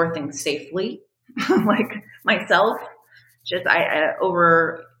explore things safely, like myself, just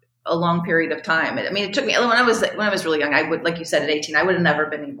over a long period of time. I mean, it took me when I was really young. I would, like you said, at 18, I would have never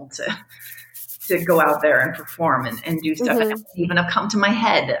been able to go out there and perform and do stuff. And it Hmm. wouldn't even have come to my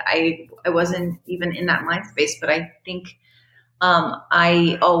head. I wasn't even in that mind space, but I think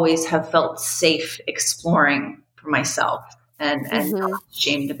I always have felt safe exploring for myself and Hmm. not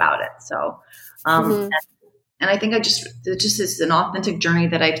ashamed about it. So, um, Hmm. and I think it just is an authentic journey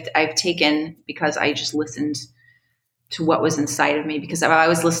that I've taken because I just listened to what was inside of me. Because if I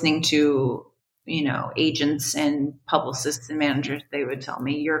was listening to agents and publicists and managers, they would tell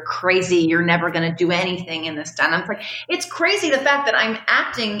me, you're crazy. You're never going to do anything in this time. I'm like, it's crazy the fact that I'm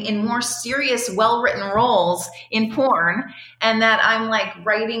acting in more serious, well-written roles in porn and that I'm like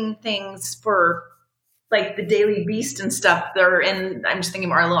writing things for like the Daily Beast and stuff. I'm just thinking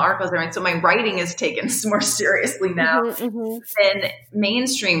more little articles. Right? So my writing is taken more seriously now Hmm. Hmm. than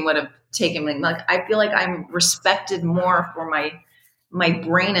mainstream would have taken me. Like, I feel like I'm respected more for my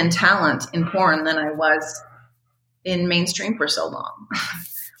brain and talent in porn than I was in mainstream for so long,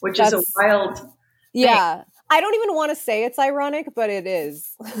 which is a That's wild thing. yeah. I don't even want to say it's ironic, but it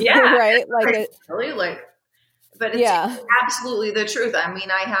is. Yeah, Right? Like it really, like, but it's yeah. absolutely the truth. I mean,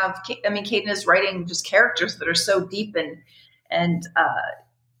 Caden is writing just characters that are so deep and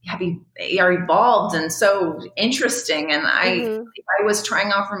are evolved and so interesting. And Hmm. if I was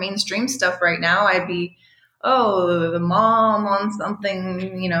trying out for mainstream stuff right now, I'd be, oh, the mom on something,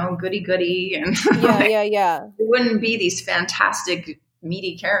 goody goody, and Yeah, like, yeah, yeah. it wouldn't be these fantastic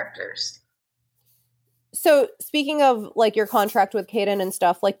meaty characters. So speaking of like your contract with Caden and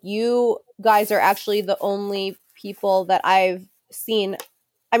stuff, like you guys are actually the only people that I've seen.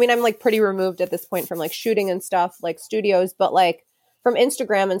 I mean, I'm like pretty removed at this point from like shooting and stuff, like studios, but like from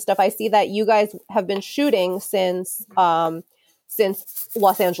Instagram and stuff, I see that you guys have been shooting since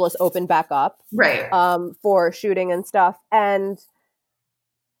Los Angeles opened back up Right. for shooting and stuff. And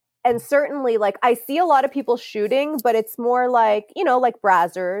certainly like I see a lot of people shooting, but it's more like, like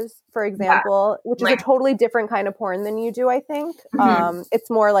Brazzers, for Yeah. example, which is a Like, totally different kind of porn than you do, I think. mhm. It's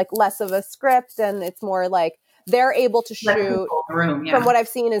more like less of a script and it's more like they're able to Let shoot. people in the room. From Yeah. what I've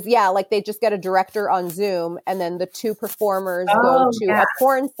seen is, yeah, like they just get a director on Zoom and then the two performers go Oh, to yeah. a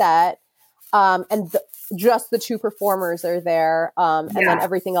porn set and just the two performers are there. And then Yeah.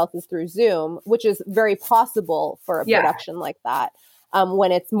 everything else is through Zoom, which is very possible for a Yeah. production like that.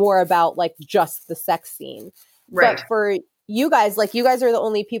 When it's more about like just the sex scene. Right. But for you guys, like you guys are the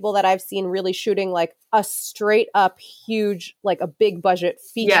only people that I've seen really shooting like a straight up huge, like a big budget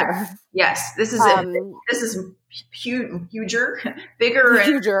Yeah. feature. Yes. This is huger, bigger, and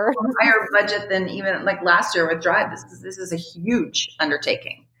Huger. higher budget than even like last year with Drive. This is a huge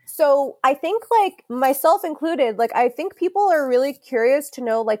undertaking. So I think like myself included, like I think people are really curious to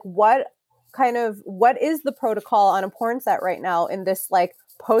know like what is the protocol on a porn set right now in this like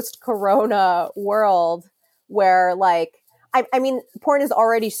post-corona world where like I mean, porn is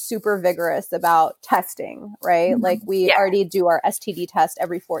already super vigorous about testing, right? Mm-hmm. Like we already do our STD test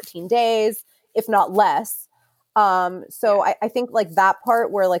every 14 days, if not less. So I think like that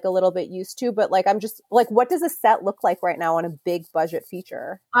part we're like a little bit used to, but like, I'm just like, what does a set look like right now on a big budget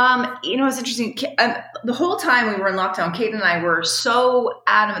feature? It's interesting. The whole time we were in lockdown, Kate and I were so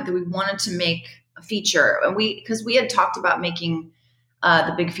adamant that we wanted to make a feature, and because we had talked about making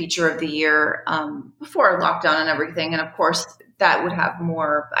the big feature of the year before lockdown and everything, and of course that would have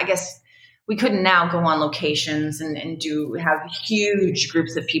more. I guess we couldn't now go on locations and have huge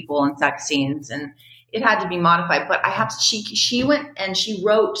groups of people and sex scenes, and it had to be modified. But she went and she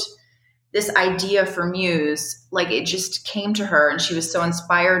wrote this idea for Muse, like it just came to her and she was so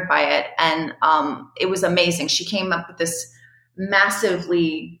inspired by it. And it was amazing. She came up with this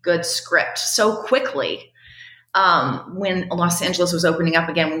massively good script so quickly. When Los Angeles was opening up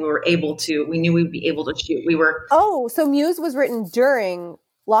again, we knew we'd be able to shoot. So Muse was written during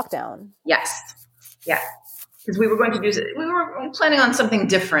lockdown. Yes. Yeah. Because we were planning on something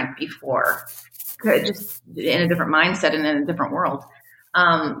different before, just in a different mindset and in a different world.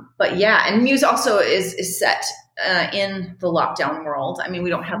 But yeah, and Muse also is set in the lockdown world. I mean, we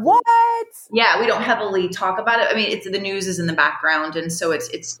don't have we don't heavily talk about it. I mean, the news is in the background, and so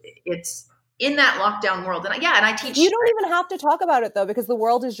it's in that lockdown world. And I teach. You don't even have to talk about it though, because the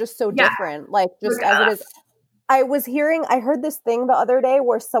world is just so different. Like just as it is. I heard this thing the other day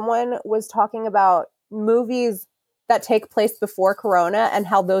where someone was talking about movies that take place before Corona and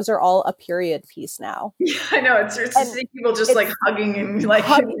how those are all a period piece now. Yeah, I know. It's to see people just like hugging and like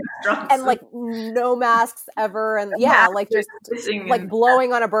and like no masks ever, and like just like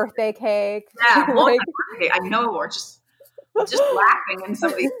blowing on a birthday cake. Yeah, blowing on a birthday. I know, or just laughing in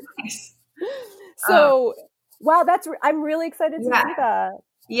somebody's face. So, wow, I'm really excited to see that.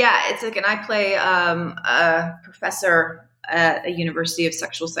 Yeah, it's like, and I play a professor at a university of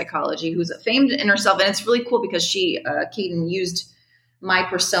sexual psychology who's famed in herself. And it's really cool because Kaden used my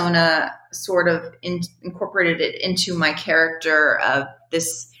persona, sort of incorporated it into my character of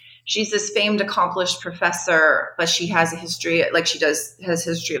this. She's this famed, accomplished professor, but she has a history, like has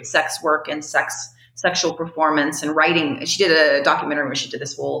history of sex work and sexual performance and writing. She did a documentary where she did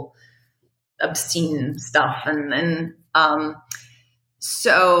this whole obscene stuff.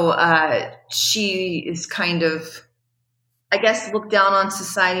 So she is kind of, I guess, looked down on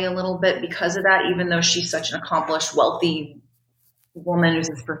society a little bit because of that, even though she's such an accomplished, wealthy woman who's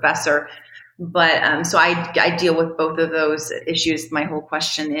this professor. But so I deal with both of those issues. My whole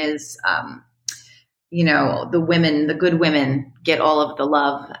question is, the good women get all of the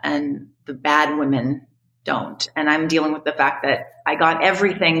love and the bad women don't. And I'm dealing with the fact that I got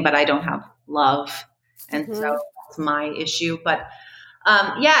everything, but I don't have love. And so that's my issue. But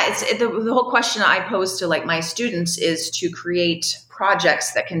the whole question I pose to like my students is to create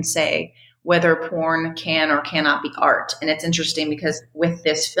projects that can say whether porn can or cannot be art. And it's interesting because with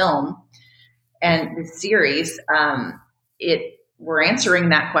this film and this series, we're answering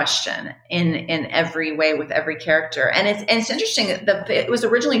that question in every way with every character. And it's interesting. It was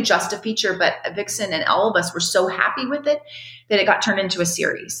originally just a feature, but Vixen and all of us were so happy with it that it got turned into a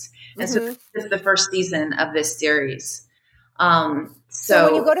series. And so this is the first season of this series. So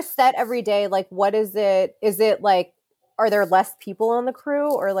when you go to set every day, like what is it? Is it like, are there less people on the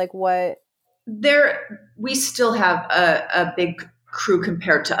crew or like what? We still have a big crew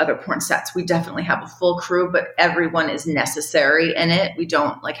compared to other porn sets. We definitely have a full crew, but everyone is necessary in it. We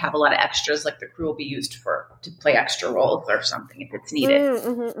don't like have a lot of extras. Like the crew will be used to play extra roles or something if it's needed.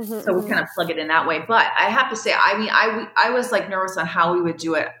 So we kind of plug it in that way. But I have to say, I mean, I was like nervous on how we would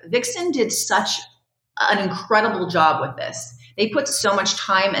do it. Vixen did such an incredible job with this. They put so much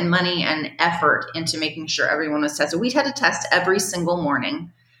time and money and effort into making sure everyone was tested. We had to test every single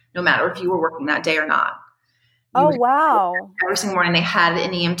morning, no matter if you were working that day or not. Wow. Every single morning they had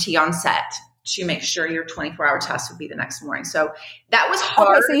an EMT on set to make sure your 24-hour test would be the next morning. So that was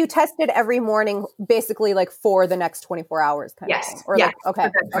hard. Okay, so you tested every morning basically like for the next 24 hours kind of thing. Or yes. Like, okay.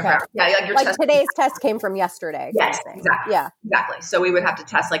 Yeah, like today's test came from yesterday. Yes, exactly. Yeah. Exactly. So we would have to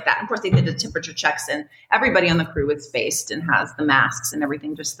test like that. Of course, they did the temperature checks and everybody on the crew is spaced and has the masks and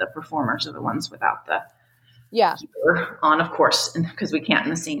everything. Just the performers are the ones without the heater on, of course, because we can't in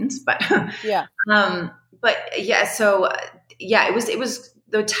the scenes. But it was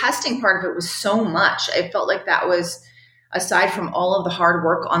the testing part of it was so much. I felt like that was, aside from all of the hard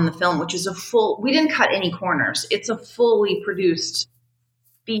work on the film, which is we didn't cut any corners. It's a fully produced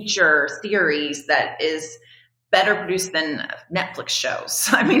feature series that is better produced than Netflix shows.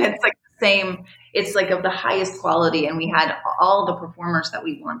 I mean, it's like the same, it's like of the highest quality. And we had all the performers that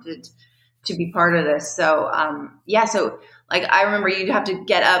we wanted to be part of this. So, yeah. So like, I remember you'd have to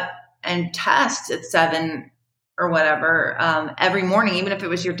get up and test at 7 or whatever, every morning, even if it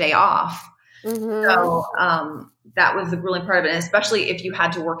was your day off. So, that was the grueling part of it. And especially if you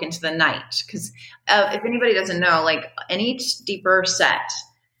had to work into the night, because, if anybody doesn't know, like in each deeper set,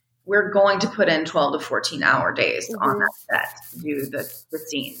 we're going to put in 12 to 14 hour days on that set to do the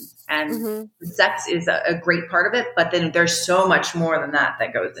scene. And the sex is a great part of it, but then there's so much more than that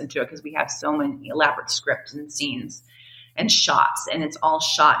goes into it, because we have so many elaborate scripts and scenes and shots, and it's all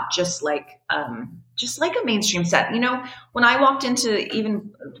shot just like a mainstream set. You know, when I walked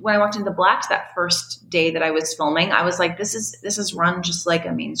into Blacks that first day that I was filming, I was like, this is run just like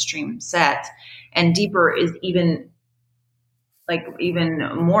a mainstream set, and Deeper is even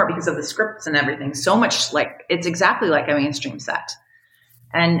more because of the scripts and everything. So much like it's exactly like a mainstream set,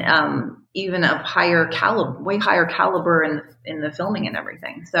 and even of higher caliber, way higher caliber in the filming and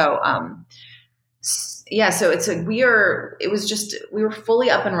everything. So yeah, so we were fully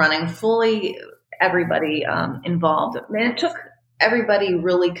up and running, fully everybody involved. I mean, it took everybody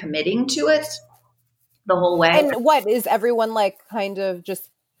really committing to it the whole way. And what is everyone like kind of just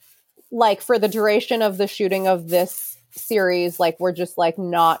like for the duration of the shooting of this series, like we're just like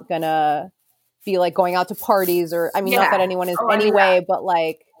not gonna be like going out to parties or, I mean, not that anyone is anyway, but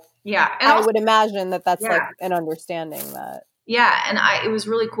like, yeah. And I would imagine that's like an understanding that. Yeah. And it was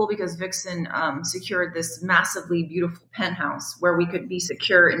really cool because Vixen secured this massively beautiful penthouse where we could be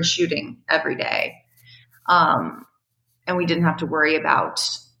secure in shooting every day. And we didn't have to worry about,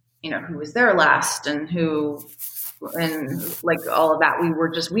 who was there last and like all of that.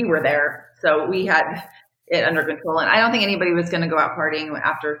 We were there. So we had it under control. And I don't think anybody was going to go out partying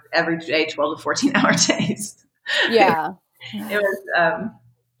after every day, 12 to 14 hour days. Yeah. It was,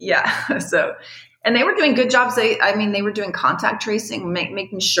 yeah. So, and they were doing good jobs. They were doing contact tracing,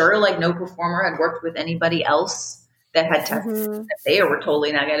 making sure like no performer had worked with anybody else that had tested that they were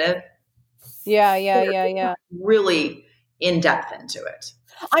totally negative. Yeah. Really in depth into it.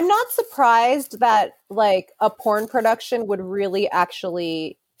 I'm not surprised that like a porn production would really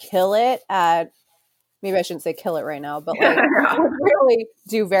actually kill it at, maybe I shouldn't say kill it right now, but like would really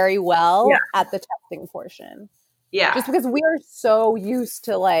do very well at the testing portion. Yeah. Just because we are so used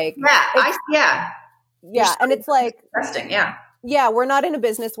to like, and it's like testing. Yeah. Yeah. We're not in a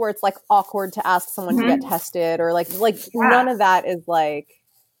business where it's like awkward to ask someone to get tested or like none of that is like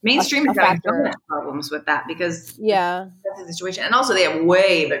mainstream is having so much problems with that because that's the situation. And also they have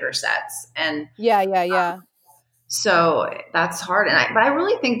way bigger sets and so that's hard. But I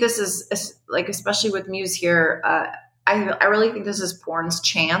really think this is like, especially with Muse here, I really think this is porn's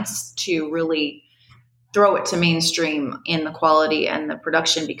chance to really throw it to mainstream in the quality and the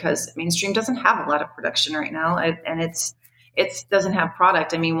production, because mainstream doesn't have a lot of production right now, and it doesn't have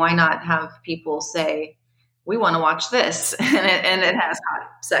product. I mean, why not have people say, we want to watch this, and it has hot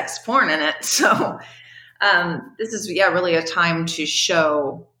sex porn in it. So this is really a time to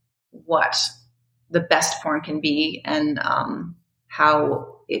show what the best porn can be and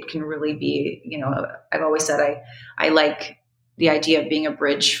how it can really be. I've always said I like the idea of being a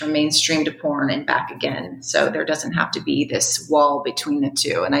bridge from mainstream to porn and back again. So there doesn't have to be this wall between the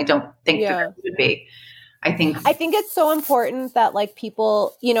two. And I don't think that there should be. I think it's so important that like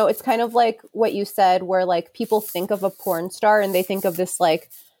people, it's kind of like what you said, where like people think of a porn star and they think of this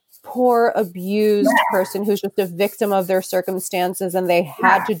like poor abused person who's just a victim of their circumstances and they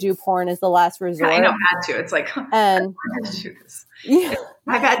had to do porn as the last resort. I know, had to. It's like, and I had to do this.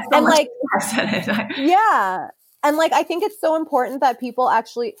 I've had so much stress in it. And like, I think it's so important that people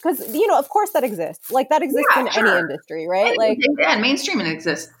actually, because, of course that exists. Like that exists in any industry, right? And mainstream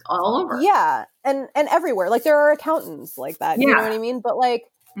exists all over. Yeah. And everywhere. Like there are accountants like that. You know what I mean? But like,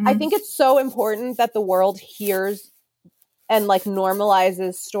 I think it's so important that the world hears and like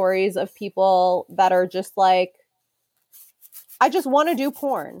normalizes stories of people that are just like, I just want to do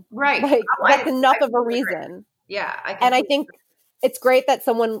porn. Right. Like that's enough of a reason. Yeah. I think it's great that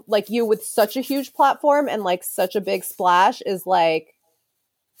someone like you with such a huge platform and like such a big splash is like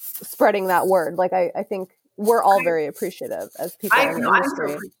spreading that word. Like I think we're all very appreciative as people in the industry. I'm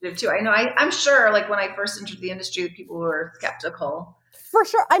so appreciative too. I know. I'm sure like when I first entered the industry, people were skeptical. For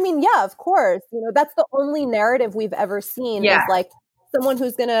sure. I mean, yeah, of course. That's the only narrative we've ever seen is like someone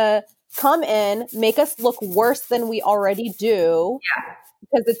who's going to come in, make us look worse than we already do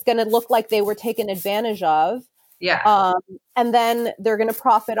because it's going to look like they were taken advantage of. Yeah. And then they're going to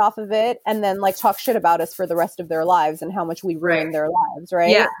profit off of it and then like talk shit about us for the rest of their lives and how much we ruin their lives.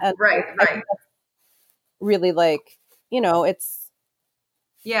 Right. Yeah. And right. Really like, it's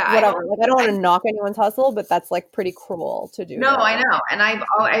Yeah, whatever. Like, I don't want to knock anyone's hustle, but that's like pretty cruel to do. No, there. I know. And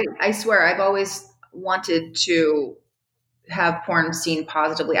I swear, I've always wanted to have porn seen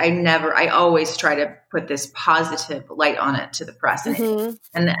positively. I always try to put this positive light on it to the press. Mm-hmm.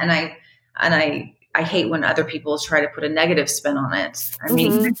 I hate when other people try to put a negative spin on it. I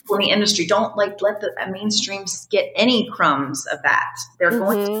mean, people in the industry don't like let the mainstreams get any crumbs of that. They're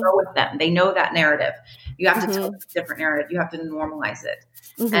going to go with them. They know that narrative. You have to tell a different narrative. You have to normalize it.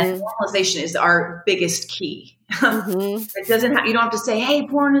 And normalization is our biggest key. It doesn't you don't have to say, hey,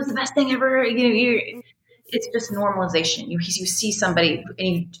 porn is the best thing ever. It's just normalization. You see somebody,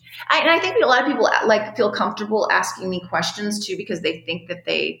 and I think a lot of people like feel comfortable asking me questions too, because they think that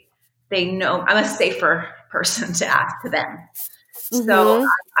they know I'm a safer person to ask to them. So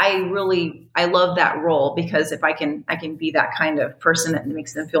I love that role, because if I can be that kind of person that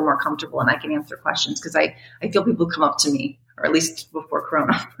makes them feel more comfortable, and I can answer questions, because I feel people come up to me, or at least before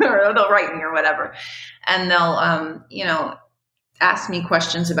Corona, or they'll write me or whatever, and they'll ask me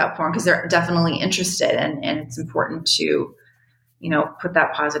questions about porn, because they're definitely interested, and it's important to put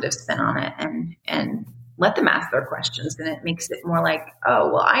that positive spin on it and let them ask their questions. And it makes it more like,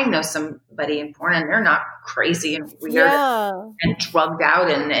 oh, well, I know somebody in porn and they're not crazy and weird and drugged out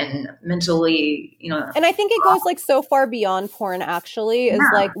and mentally, And I think it goes like so far beyond porn, actually, is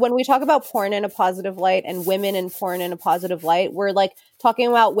like when we talk about porn in a positive light and women in porn in a positive light, we're like talking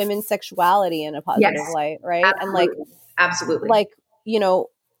about women's sexuality in a positive light, right? Absolutely. And like, absolutely, like,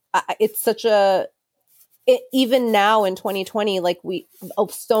 it's such even now in 2020, like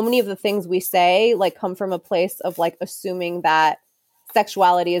so many of the things we say like come from a place of like assuming that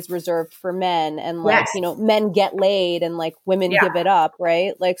sexuality is reserved for men, and like, men get laid and like women give it up.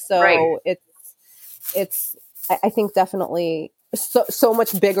 Right. Like, so it's, I think definitely so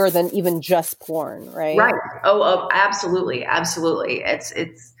much bigger than even just porn. Right. Right. Oh, absolutely. Absolutely. It's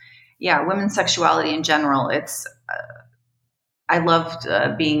women's sexuality in general. It's, I loved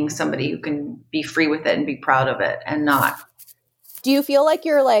being somebody who can be free with it and be proud of it and not. Do you feel like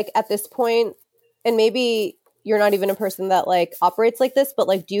you're like at this point, and maybe you're not even a person that like operates like this, but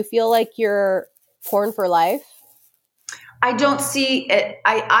like, do you feel like you're porn for life? I don't see it.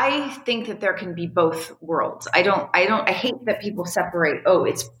 I think that there can be both worlds. I hate that people separate. Oh,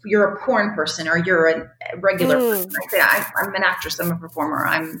 you're a porn person or you're a regular person. I say I'm an actress. I'm a performer.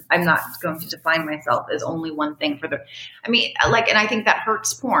 I'm not going to define myself as only one thing and I think that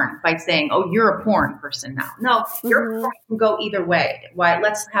hurts porn by saying, oh, you're a porn person now. No, your porn can go either way. Why?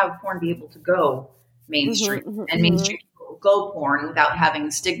 Let's have porn be able to go mainstream and mainstream people go porn without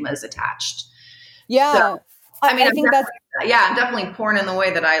having stigmas attached. Yeah. So, I think that's I'm definitely porn in the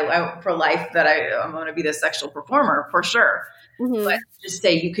way that I for life, that I'm going to be the sexual performer for sure. But just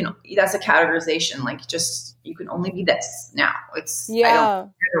say that's a categorization. Like, just, you can only be this now. I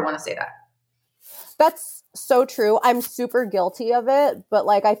don't ever want to say that. That's so true. I'm super guilty of it, but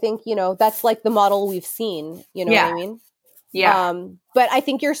like, I think, that's like the model we've seen, what I mean? Yeah. But I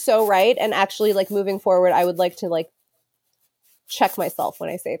think you're so right. And actually, like, moving forward, I would like to like check myself when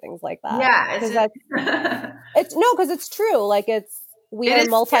I say things like that. Yeah. Because it's true. Like, we are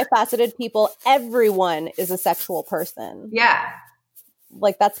multifaceted people. Everyone is a sexual person. Yeah.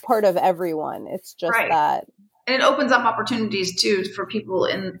 Like, that's part of everyone. It's just that. And it opens up opportunities too for people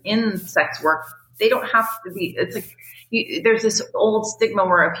in sex work. They don't have to be, it's like, there's this old stigma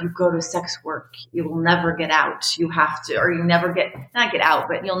where if you go to sex work, you will never get out. You have to, or you never not get out,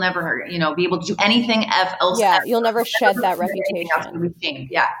 but you'll never, be able to do anything else. Yeah. You'll never shed that reputation.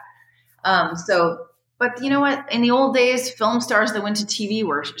 Yeah. But you know what? In the old days, film stars that went to TV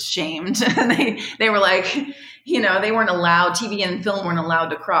were shamed. they were like, they weren't allowed, TV and film weren't allowed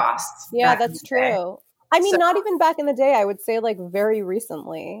to cross. Yeah, that's true. I mean, not even back in the day, I would say like very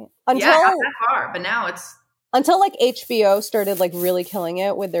recently. Not that far, but now it's. Until like HBO started like really killing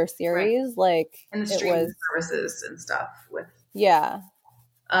it with their series, like, and the streaming services and stuff with. Yeah.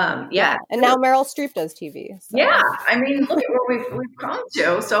 And now Meryl Streep does TV. So. Yeah, I mean, look at where we've come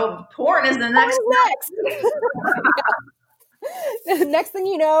to. So porn is the next. Yeah. Next thing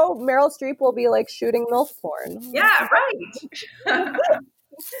you know, Meryl Streep will be like shooting MILF porn. Yeah, right.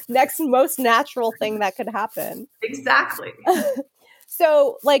 Next most natural thing that could happen. Exactly.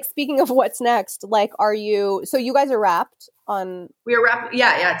 So, like, speaking of what's next, like, so you guys are wrapped on. We are wrapped.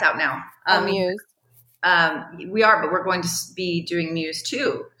 Yeah, it's out now. On Muse. We are, but we're going to be doing Muse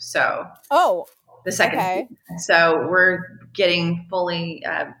too. So. Oh. The second. Okay. So we're getting fully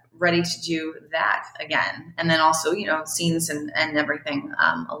ready to do that again, and then also scenes and everything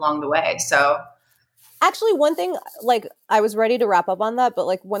along the way. So. Actually, one thing, like, I was ready to wrap up on that, but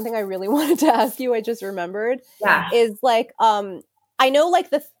like one thing I really wanted to ask you, I just remembered, is like, I know like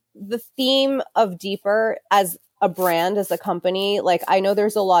the theme of Deeper as a brand, as a company, like I know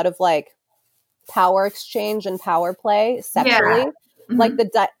there's a lot of like power exchange and power play sexually. Yeah. Like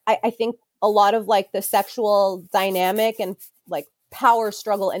I think a lot of like the sexual dynamic and like power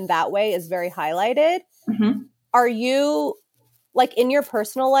struggle in that way is very highlighted. Mm-hmm. Are you like in your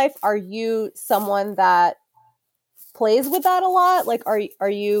personal life, are you someone that plays with that a lot? Like are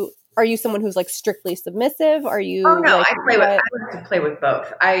you someone who's like strictly submissive? Are you Oh no, like I like to play with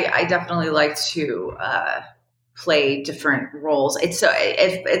both. I definitely like to play different roles. It's funny.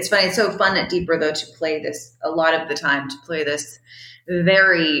 It's so fun at Deeper though to play this a lot of the time, to play this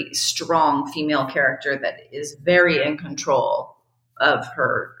very strong female character that is very in control of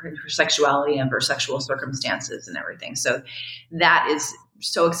her sexuality and her sexual circumstances and everything. So that is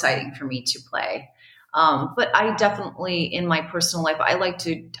so exciting for me to play. But I definitely, in my personal life, I like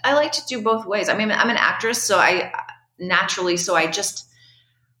to do both ways. I mean, I'm an actress, so I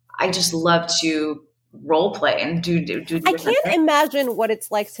just love to role play and do. I can't imagine what it's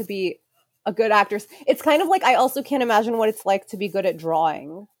like to be a good actress. It's kind of like I also can't imagine what it's like to be good at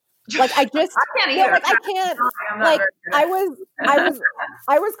drawing. Like I can't either. Like I can't. Like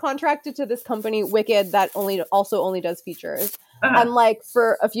I was contracted to this company, Wicked, that only does features. And like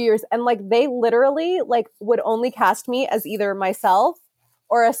for a few years, and like they literally like would only cast me as either myself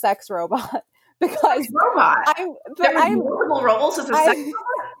or a sex robot because I'm multiple roles as a sex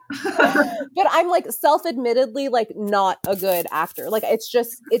robot. But I'm like self-admittedly like not a good actor. Like it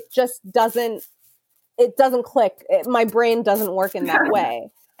just doesn't click. My brain doesn't work in that way,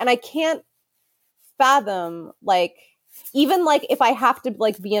 and I can't fathom like. Even like if I have to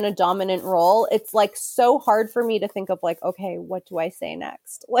like be in a dominant role, it's like so hard for me to think of like, okay, what do I say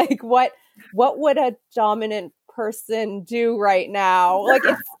next? Like what would a dominant person do right now? Like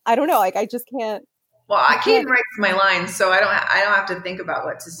I don't know. Like I just can't. Well, I can't write my lines, so I don't have to think about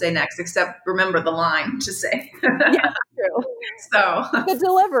what to say next, except remember the line to say. Yeah, true. So the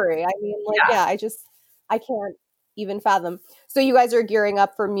delivery. I mean, like, yeah, I can't even fathom. So you guys are gearing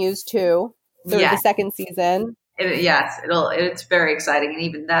up for Muse 2, the second season. It's very exciting, and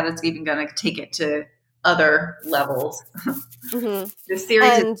even that it's even going to take it to other levels. Mm-hmm. This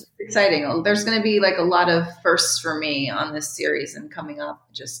series is exciting. There's going to be like a lot of firsts for me on this series and coming up.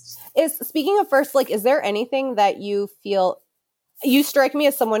 Speaking of first, like, is there anything that you feel? You strike me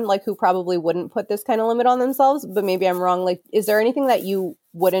as someone like who probably wouldn't put this kind of limit on themselves, but maybe I'm wrong. Like, is there anything that you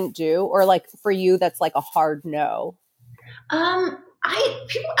wouldn't do, or like for you that's like a hard no?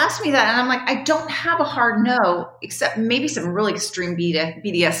 People ask me that, and I'm like, I don't have a hard no, except maybe some really extreme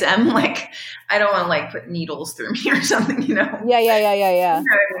BDSM. Like, I don't want to like put needles through me or something, you know? Yeah. You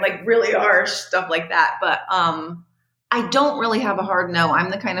know, like really harsh stuff like that. But I don't really have a hard no.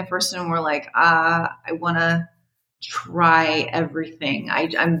 I'm the kind of person where like I want to try everything.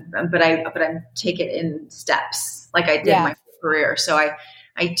 But I take it in steps, like I did in my career. So I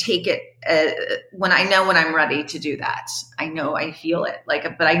take it when I'm ready to do that. I know I feel it,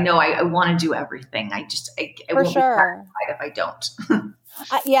 like, but I know I want to do everything. I won't be satisfied if I don't.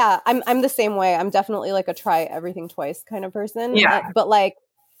 Yeah, I'm the same way. I'm definitely like a try everything twice kind of person. Yeah, but like,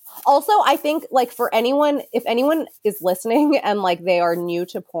 also I think like for anyone, if anyone is listening and like they are new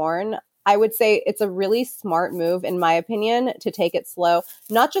to porn, I would say it's a really smart move, in my opinion, to take it slow.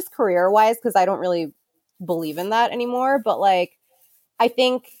 Not just career wise, because I don't really believe in that anymore, but like. I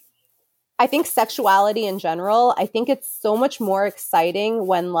think sexuality in general, I think it's so much more exciting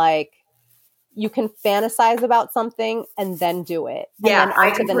when like you can fantasize about something and then do it. Yeah, and then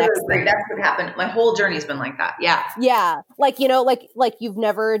on to the next agree. thing. That's what happened. My whole journey has been like that. Yeah. Yeah. Like, you know, like you've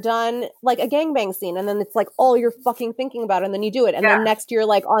never done like a gangbang scene, and then it's like all you're fucking thinking about, and then you do it. And then next you're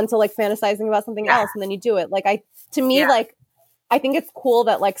like on to like fantasizing about something else, and then you do it. Like to me, like, I think it's cool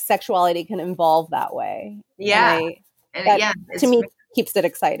that like sexuality can evolve that way. Yeah. To me, keeps it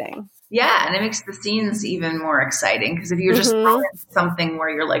exciting. Yeah, and it makes the scenes even more exciting, because if you're just throwing something where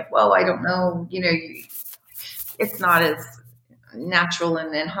you're like, well, I don't know, you know, it's not as natural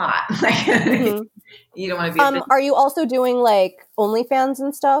and hot. Like, you don't want to be. Are you also doing like OnlyFans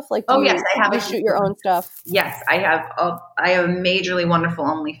and stuff? Like, yes, I have. You shoot your own stuff. Yes, I have. I have a majorly wonderful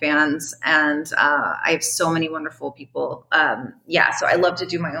OnlyFans, and I have so many wonderful people. So I love to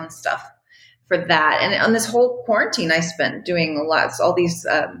do my own stuff for that. And on this whole quarantine, I spent doing all these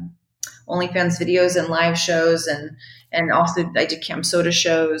OnlyFans videos and live shows, and also I did Camp Soda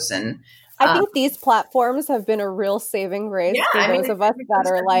shows. And I think these platforms have been a real saving grace for those of us that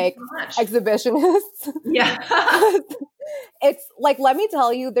are like exhibitionists. Yeah. It's like, let me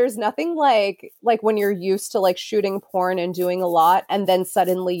tell you, there's nothing like when you're used to like shooting porn and doing a lot, and then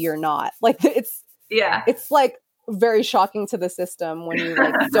suddenly you're not. Like it's like very shocking to the system when you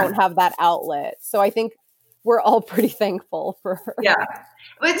like don't have that outlet. So I think we're all pretty thankful for her. Yeah.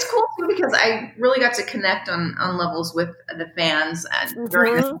 But it's cool too because I really got to connect on levels with the fans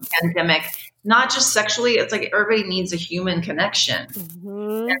during this pandemic, not just sexually. It's like everybody needs a human connection.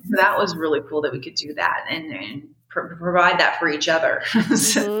 And so that was really cool that we could do that and provide that for each other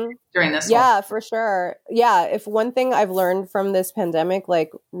during this. Yeah, for sure. Yeah. If one thing I've learned from this pandemic,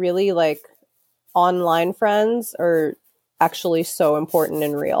 like really like online friends are actually so important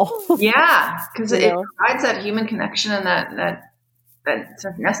and real. Yeah. Because it provides that human connection and that's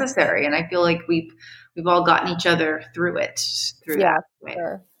necessary. And I feel like we've all gotten each other through that way.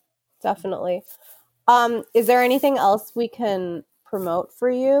 Sure. Definitely. Is there anything else we can promote for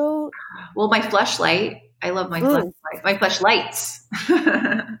you? Well, my fleshlight. I love my fleshlight. My fleshlights.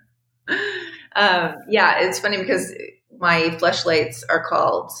 It's funny because my fleshlights are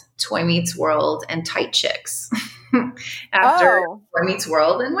called Toy Meets World and Tight Chicks. After Boy Meets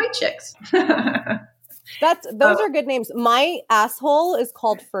World and White Chicks. Those are good names. My asshole is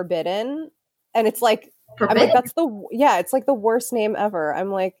called Forbidden, and it's like Forbidden? I'm like it's like the worst name ever.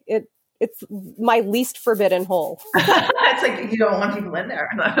 I'm like it's my least forbidden hole. It's like you don't want people in there.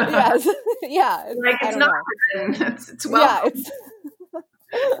 Yes. Yeah. It's not forbidden. It's welcome. Yeah,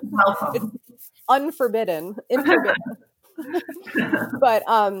 it's welcome. It's unforbidden. But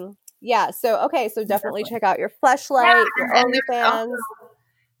so definitely check out your fleshlight, your OnlyFans.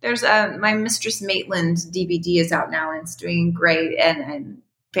 There's my Mistress Maitland DVD is out now and it's doing great and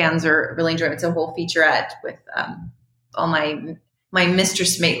fans are really enjoying it. It's a whole featurette with all my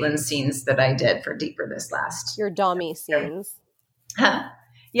Mistress Maitland scenes that I did for Deeper this last. Your dommy scenes. Yeah.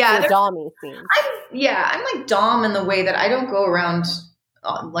 Your dommy scenes. I'm like dom in the way that I don't go around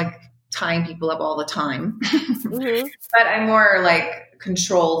like tying people up all the time, but I'm more like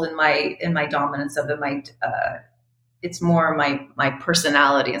controlled in my dominance of the it's more my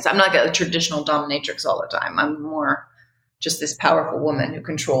personality. And so I'm not like a traditional dominatrix all the time. I'm more just this powerful woman who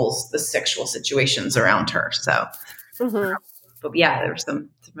controls the sexual situations around her. So, but yeah, there's some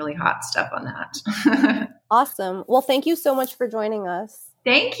really hot stuff on that. Awesome. Well, thank you so much for joining us.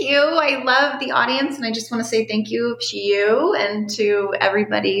 Thank you. I love the audience, and I just want to say thank you to you and to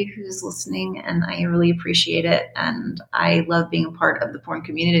everybody who's listening, and I really appreciate it, and I love being a part of the porn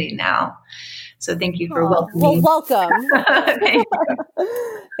community now. So thank you for welcoming me. Well, welcome. Thank you.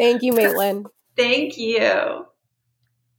 Thank you, Maitland. Thank you.